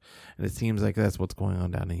work. And it seems like that's what's going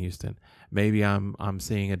on down in Houston. Maybe I'm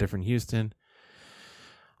seeing a different Houston.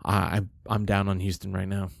 I'm down on Houston right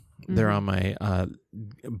now. Mm-hmm. They're on my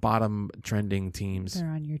bottom trending teams.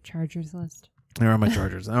 They're on your Chargers list. They're on my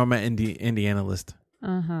Chargers. They're on my Indiana list.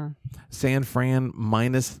 San Fran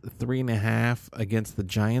 -3.5 against the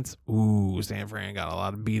Giants. Ooh, San Fran got a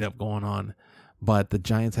lot of beat up going on. But the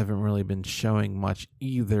Giants haven't really been showing much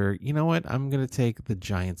either. You know what? I'm going to take the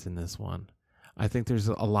Giants in this one. I think there's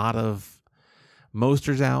a lot of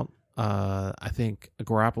Moster's out. I think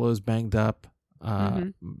Garoppolo's banged up.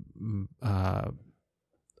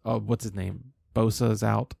 What's his name? Bosa's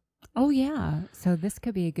out. Oh, yeah. So this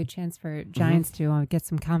could be a good chance for Giants to get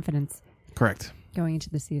some confidence. Correct. Going into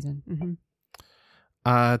the season.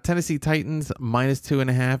 Tennessee Titans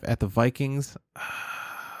 -2.5 at the Vikings.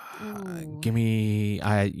 Give me,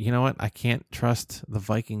 you know what? I can't trust the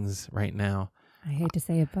Vikings right now. I hate to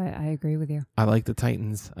say it, but I agree with you. I like the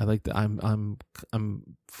Titans. I'm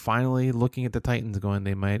finally looking at the Titans going,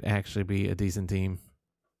 they might actually be a decent team.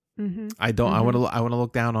 Mm-hmm. I want to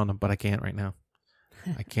look down on them, but I can't right now.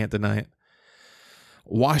 I can't deny it.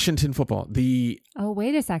 Washington football.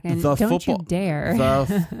 Wait a second. Don't you dare.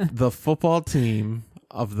 The football team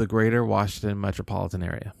of the greater Washington metropolitan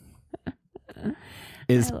area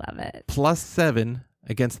is I love it. +7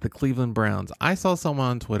 against the Cleveland Browns. I saw someone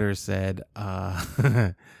on Twitter said,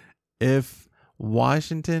 if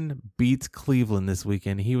Washington beats Cleveland this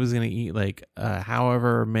weekend, he was going to eat like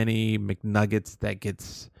however many McNuggets that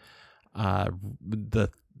gets the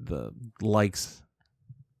likes.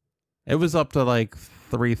 It was up to like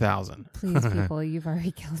 3,000. Please, people, you've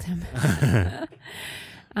already killed him.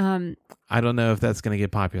 I don't know if that's going to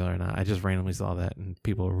get popular or not. I just randomly saw that and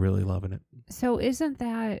people are really loving it. So isn't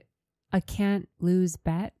that a can't lose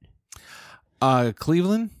bet?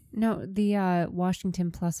 Cleveland? No, the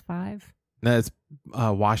Washington +5. No, it's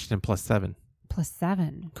Washington +7.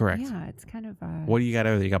 +7. Correct. Yeah, it's kind of. What do you got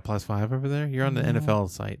over there? You got +5 over there? You're on the No. NFL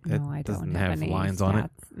site. It No, I doesn't don't have have any lines stats. on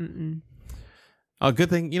it. Mm-mm. Oh, good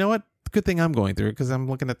thing. You know what? Good thing I'm going through it because I'm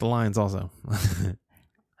looking at the lines also.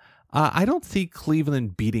 I don't see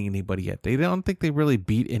Cleveland beating anybody yet. They don't think they really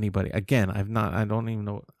beat anybody. Again, I don't even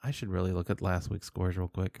know. I should really look at last week's scores real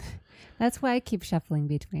quick. That's why I keep shuffling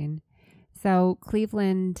between. So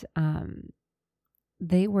Cleveland,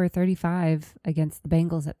 they were 35 against the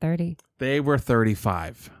Bengals at 30. They were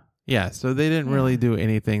 35. Yeah, so they didn't really do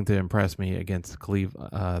anything to impress me against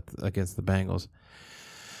against the Bengals.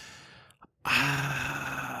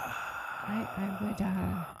 I would.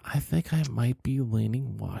 I think I might be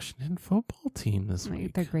leaning Washington football team this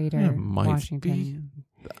week. The greater Washington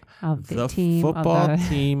of the team football of the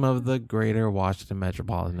team of the greater Washington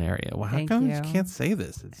metropolitan area. Well, how Thank come you you. can't say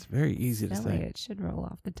this? It's very easy to Silly. say. It should roll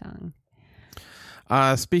off the tongue.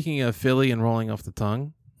 Speaking of Philly and rolling off the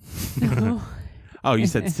tongue. Oh, you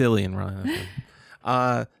said silly and rolling off the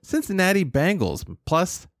tongue. Cincinnati Bengals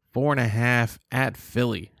 +4.5 at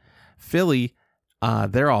Philly. Philly,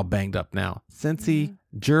 they're all banged up now. Cincy,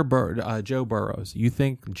 Joe Burrows. You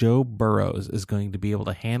think Joe Burrows is going to be able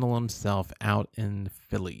to handle himself out in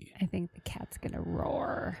Philly? I think the cat's gonna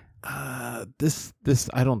roar. This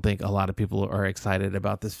I don't think a lot of people are excited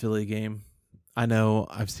about this Philly game. I know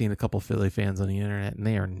I've seen a couple Philly fans on the internet, and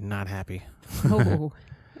they are not happy. Oh,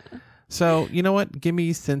 So, you know what? Give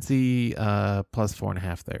me Cincy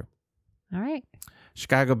 +4.5 there. all right.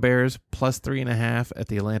 Chicago Bears +3.5 at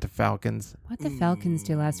the Atlanta Falcons. What the Falcons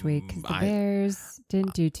do last week? Because the Bears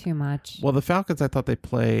didn't do too much. Well, the Falcons, I thought they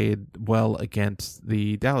played well against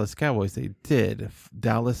the Dallas Cowboys. They did.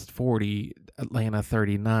 Dallas 40, Atlanta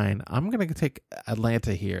 39. I'm going to take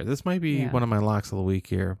Atlanta here. This might be one of my locks of the week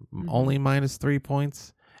here. Only -3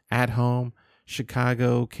 points at home.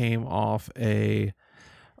 Chicago came off a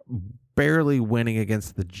barely winning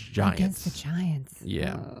against the Giants. Against the Giants.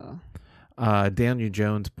 Yeah. Oh. Daniel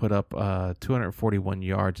Jones put up 241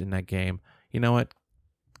 yards in that game. You know what?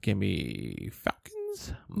 Give me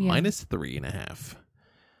Falcons -3.5.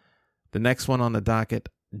 The next one on the docket,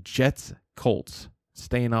 Jets Colts.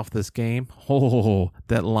 Staying off this game. Oh,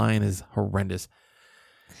 that line is horrendous.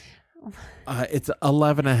 It's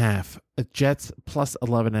 11.5. Jets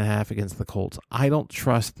 +11.5 against the Colts. I don't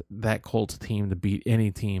trust that Colts team to beat any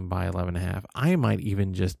team by 11.5. I might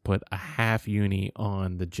even just put a half uni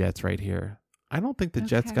on the Jets right here. I don't think the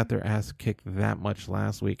Jets got their ass kicked that much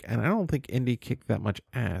last week, and I don't think Indy kicked that much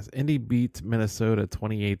ass. Indy beat Minnesota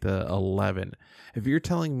 28-11. If you're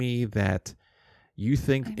telling me that you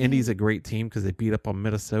think Indy's a great team because they beat up on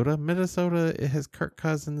Minnesota has Kirk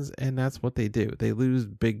Cousins, and that's what they do. They lose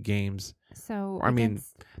big games. So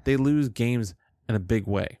they lose games in a big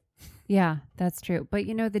way. Yeah, that's true. But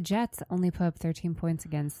the Jets only put up 13 points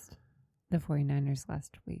against the 49ers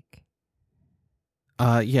last week.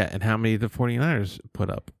 Yeah, and how many did the 49ers put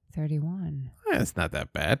up? 31. It's not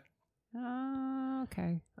that bad.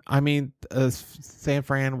 Okay. I mean, San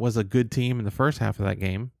Fran was a good team in the first half of that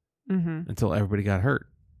game until everybody got hurt.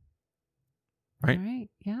 Right? All right.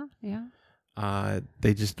 Yeah.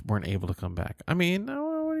 They just weren't able to come back. I mean,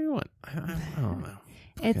 what do you want? I don't know.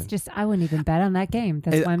 It's just, I wouldn't even bet on that game.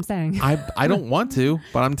 That's what I'm saying. I don't want to,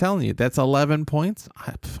 but I'm telling you, that's 11 points.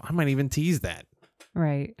 I might even tease that.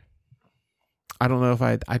 Right. I don't know if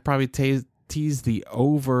I'd probably tease the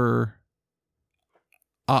over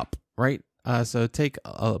up, right? So take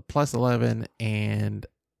 +11 and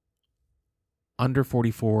under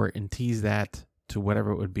 44 and tease that to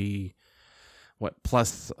whatever it would be. What,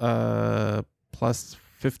 plus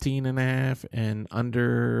 15.5 and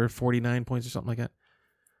under 49 points or something like that.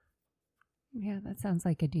 Yeah, that sounds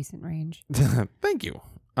like a decent range. Thank you.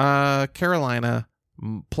 Carolina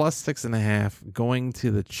 +6.5 going to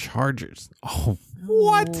the Chargers. Oh,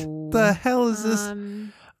 what the hell is this?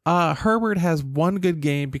 Herbert has one good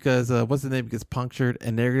game because what's the name gets punctured,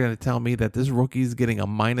 and they're going to tell me that this rookie's getting a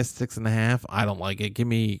 -6.5. I don't like it. Give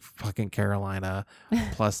me fucking Carolina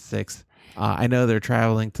 +6. I know they're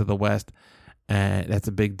traveling to the West, and that's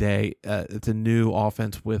a big day. It's a new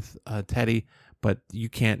offense with Teddy, but you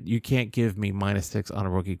can't give me -6 on a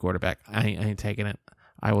rookie quarterback. I ain't taking it.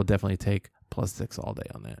 I will definitely take +6 all day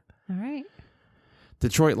on that. All right.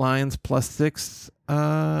 Detroit Lions +6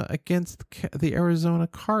 against the Arizona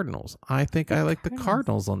Cardinals. I think I like the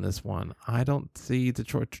Cardinals on this one. I don't see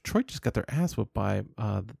Detroit. Detroit just got their ass whipped by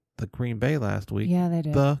the Green Bay last week. Yeah, they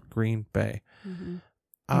did. The Green Bay. Mm-hmm.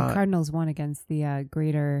 Cardinals won against the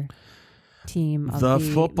greater team of the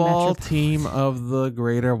football team of the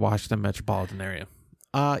greater Washington metropolitan area.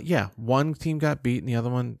 Yeah, one team got beat and the other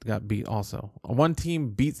one got beat also. One team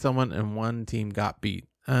beat someone and one team got beat.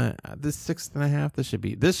 This 6.5. This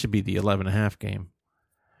should be the 11.5 game.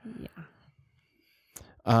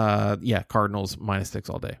 Yeah. Yeah, Cardinals -6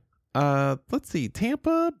 all day. Let's see.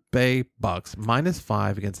 Tampa Bay Bucks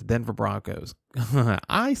 -5 against the Denver Broncos.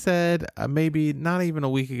 I said maybe not even a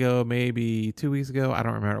week ago, maybe 2 weeks ago. I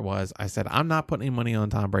don't remember what it was. I said, I'm not putting any money on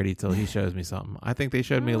Tom Brady till he shows me something. I think they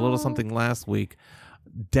showed me a little something last week.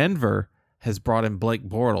 Denver has brought in Blake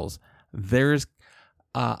Bortles. There's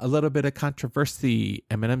a little bit of controversy,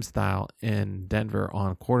 Eminem style, in Denver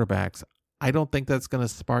on quarterbacks. I don't think that's going to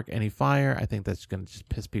spark any fire. I think that's going to just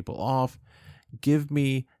piss people off. Give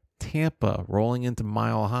me Tampa rolling into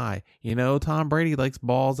Mile High. You know, Tom Brady likes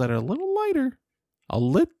balls that are a little lighter. A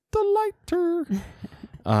little lighter.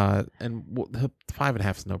 And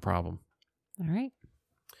 5.5 is no problem. All right.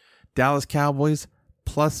 Dallas Cowboys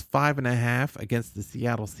 +5.5 against the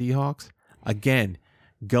Seattle Seahawks. Again,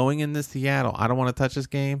 going into Seattle, I don't want to touch this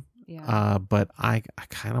game. Yeah. But I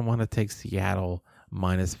kind of want to take Seattle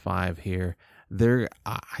 -5 here.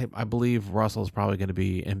 I believe Russell's probably going to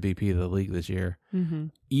be MVP of the league this year. Mm-hmm.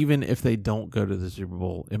 Even if they don't go to the Super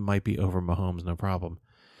Bowl, it might be over Mahomes, no problem.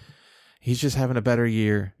 He's just having a better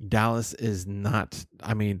year. Dallas is not.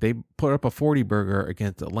 I mean, they put up a 40 burger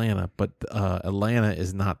against Atlanta, but Atlanta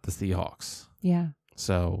is not the Seahawks. Yeah.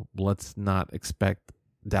 So let's not expect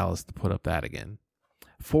Dallas to put up that again.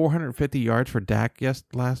 450 yards for Dak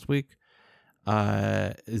last week.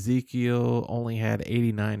 Ezekiel only had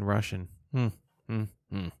 89 rushing.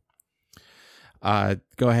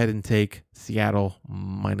 Go ahead and take Seattle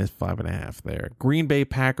 -5.5 there. Green Bay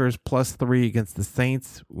Packers +3 against the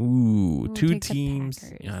Saints. Ooh, two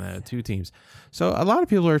teams. I know, two teams. So a lot of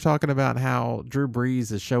people are talking about how Drew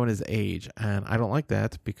Brees is showing his age, and I don't like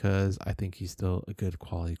that because I think he's still a good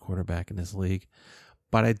quality quarterback in this league.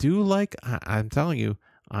 But I do like, I'm telling you,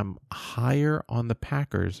 I'm higher on the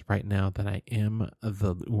Packers right now than I am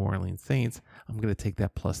the New Orleans Saints. I'm going to take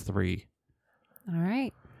that +3. All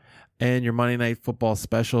right. And your Monday Night Football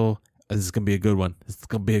special, this is going to be a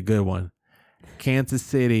good one. Kansas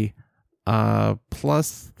City,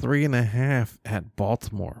 +3.5 at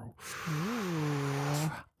Baltimore.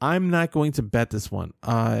 Ooh. I'm not going to bet this one.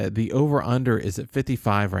 The over-under is at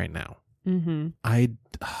 55 right now. Mm-hmm. I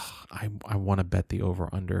want to bet the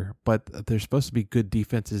over-under, but there's supposed to be good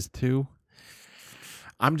defenses too.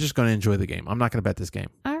 I'm just going to enjoy the game. I'm not going to bet this game.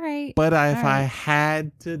 All right. But I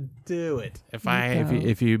had to do it,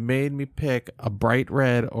 if you made me pick a bright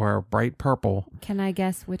red or a bright purple. Can I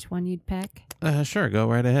guess which one you'd pick? Sure, go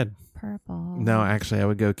right ahead. Purple. No, actually, I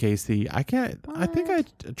would go KC. I can't. What? I think I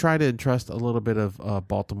try to entrust a little bit of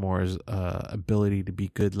Baltimore's ability to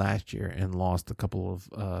be good last year and lost a couple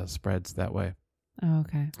of spreads that way. Oh,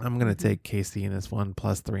 okay. I'm going to take KC in this one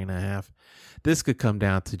 +3.5. This could come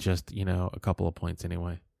down to just, a couple of points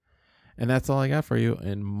anyway. And that's all I got for you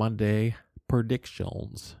in Monday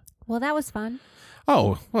predictions. Well, that was fun.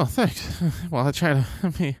 Oh, well, thanks. Well, I try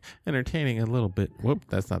to be entertaining a little bit. Whoop,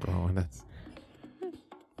 that's not the wrong one. That's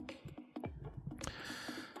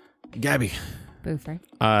Gabby. Boofer.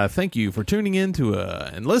 Thank you for tuning in to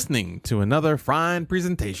and listening to another fine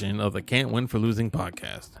presentation of the Can't Win for Losing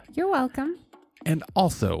podcast. You're welcome. And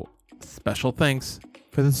also, special thanks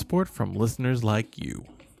for the support from listeners like you.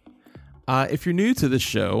 If you're new to the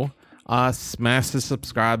show, smash the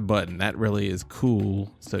subscribe button. That really is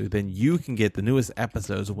cool. So then you can get the newest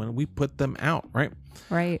episodes when we put them out, right?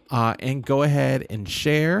 Right. And go ahead and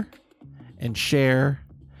share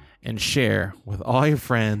with all your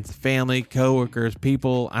friends, family, coworkers,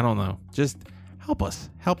 people. I don't know. Just help us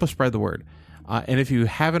spread the word. And if you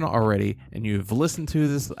haven't already, and you've listened to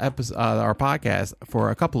this episode, our podcast for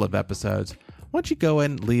a couple of episodes, why don't you go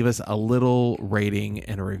and leave us a little rating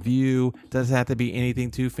and a review? Doesn't have to be anything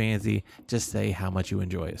too fancy. Just say how much you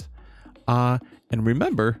enjoy us. And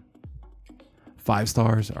remember, 5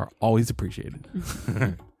 stars are always appreciated.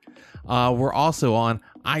 We're also on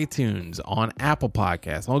iTunes, on Apple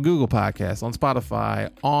Podcasts, on Google Podcasts, on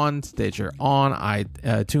Spotify, on Stitcher, on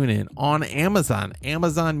TuneIn, on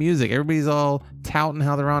Amazon Music. Everybody's all touting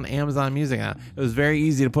how they're on Amazon Music now. It was very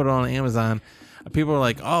easy to put it on Amazon. People are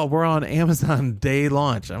like, oh, we're on Amazon day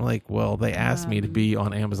launch. I'm like, well, they asked me to be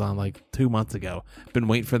on Amazon like 2 months ago. Been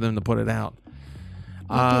waiting for them to put it out.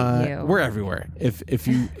 We're everywhere. If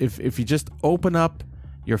you just open up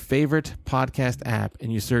your favorite podcast app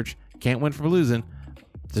and you search Can't Win for Losing,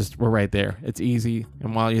 we're right there. It's easy.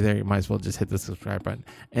 And while you're there, you might as well just hit the subscribe button.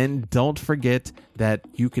 And don't forget that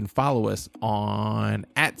you can follow us on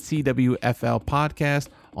 @CWFL Podcast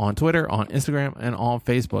on Twitter, on Instagram, and on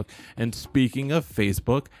Facebook. And speaking of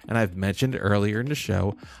Facebook, and I've mentioned earlier in the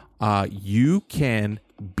show, you can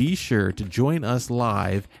be sure to join us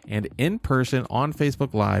live and in person on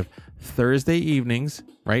Facebook Live Thursday evenings,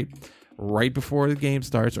 right before the game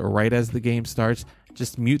starts or right as the game starts.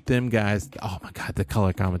 Just mute them, guys. Oh my God, the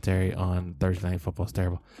color commentary on Thursday Night Football is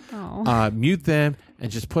terrible. Mute them and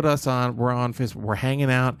just put us on. We're on Facebook. We're hanging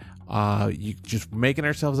out. You just making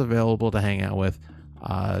ourselves available to hang out with.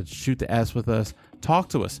 Shoot the S with us. Talk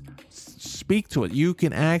to us. Speak to it. You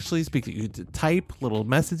can actually speak to you. Type little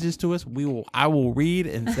messages to us. I will read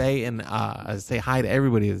and say and say hi to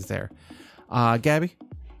everybody that's there. Gabby,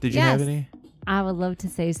 did you have any? I would love to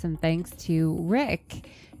say some thanks to Rick,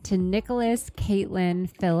 to Nicholas, Caitlin,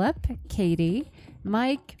 Philip, Katie,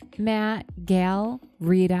 Mike, Matt, Gal,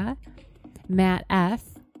 Rita, Matt F,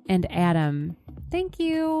 and Adam. Thank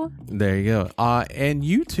you. There you go. And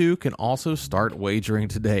you too can also start wagering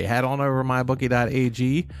today. Head on over to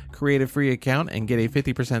mybookie.ag, create a free account, and get a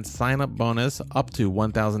 50% sign-up bonus up to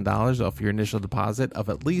 $1,000 off your initial deposit of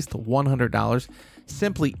at least $100.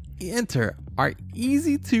 Simply enter our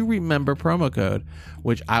easy-to-remember promo code,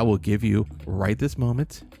 which I will give you right this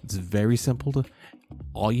moment. It's very simple.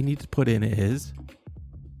 All you need to put in is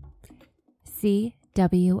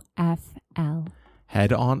CWFL.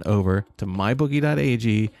 Head on over to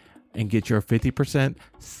mybookie.ag and get your 50%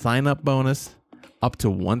 sign-up bonus up to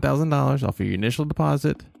 $1,000 off your initial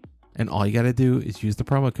deposit. And all you got to do is use the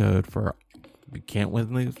promo code for can't win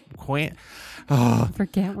for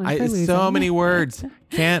losing. So many words.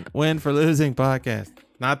 Can't win for losing podcast.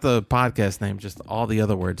 Not the podcast name, just all the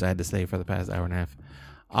other words I had to say for the past hour and a half.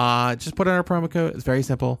 Just put in our promo code. It's very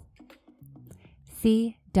simple.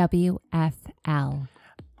 CWFL.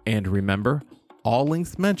 And remember, all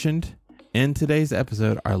links mentioned in today's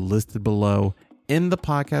episode are listed below in the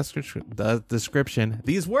podcast description.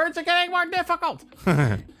 These words are getting more difficult.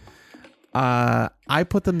 I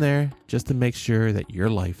put them there just to make sure that your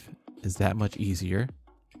life is that much easier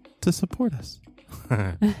to support us.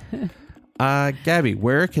 Gabby,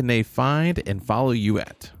 where can they find and follow you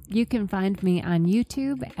at? You can find me on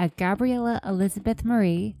YouTube at Gabriella Elizabeth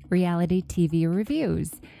Marie Reality TV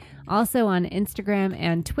Reviews. Also on Instagram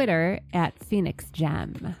and Twitter at Phoenix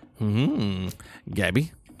Gem.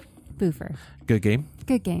 Gabby? Boofer. Good game?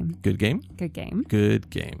 Good game. Good game? Good game. Good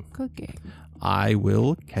game. Good game. I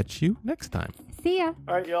will catch you next time. See ya.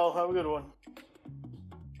 All right, y'all. Have a good one.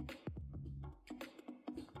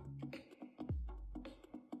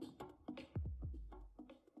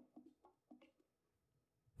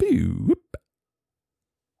 Boo.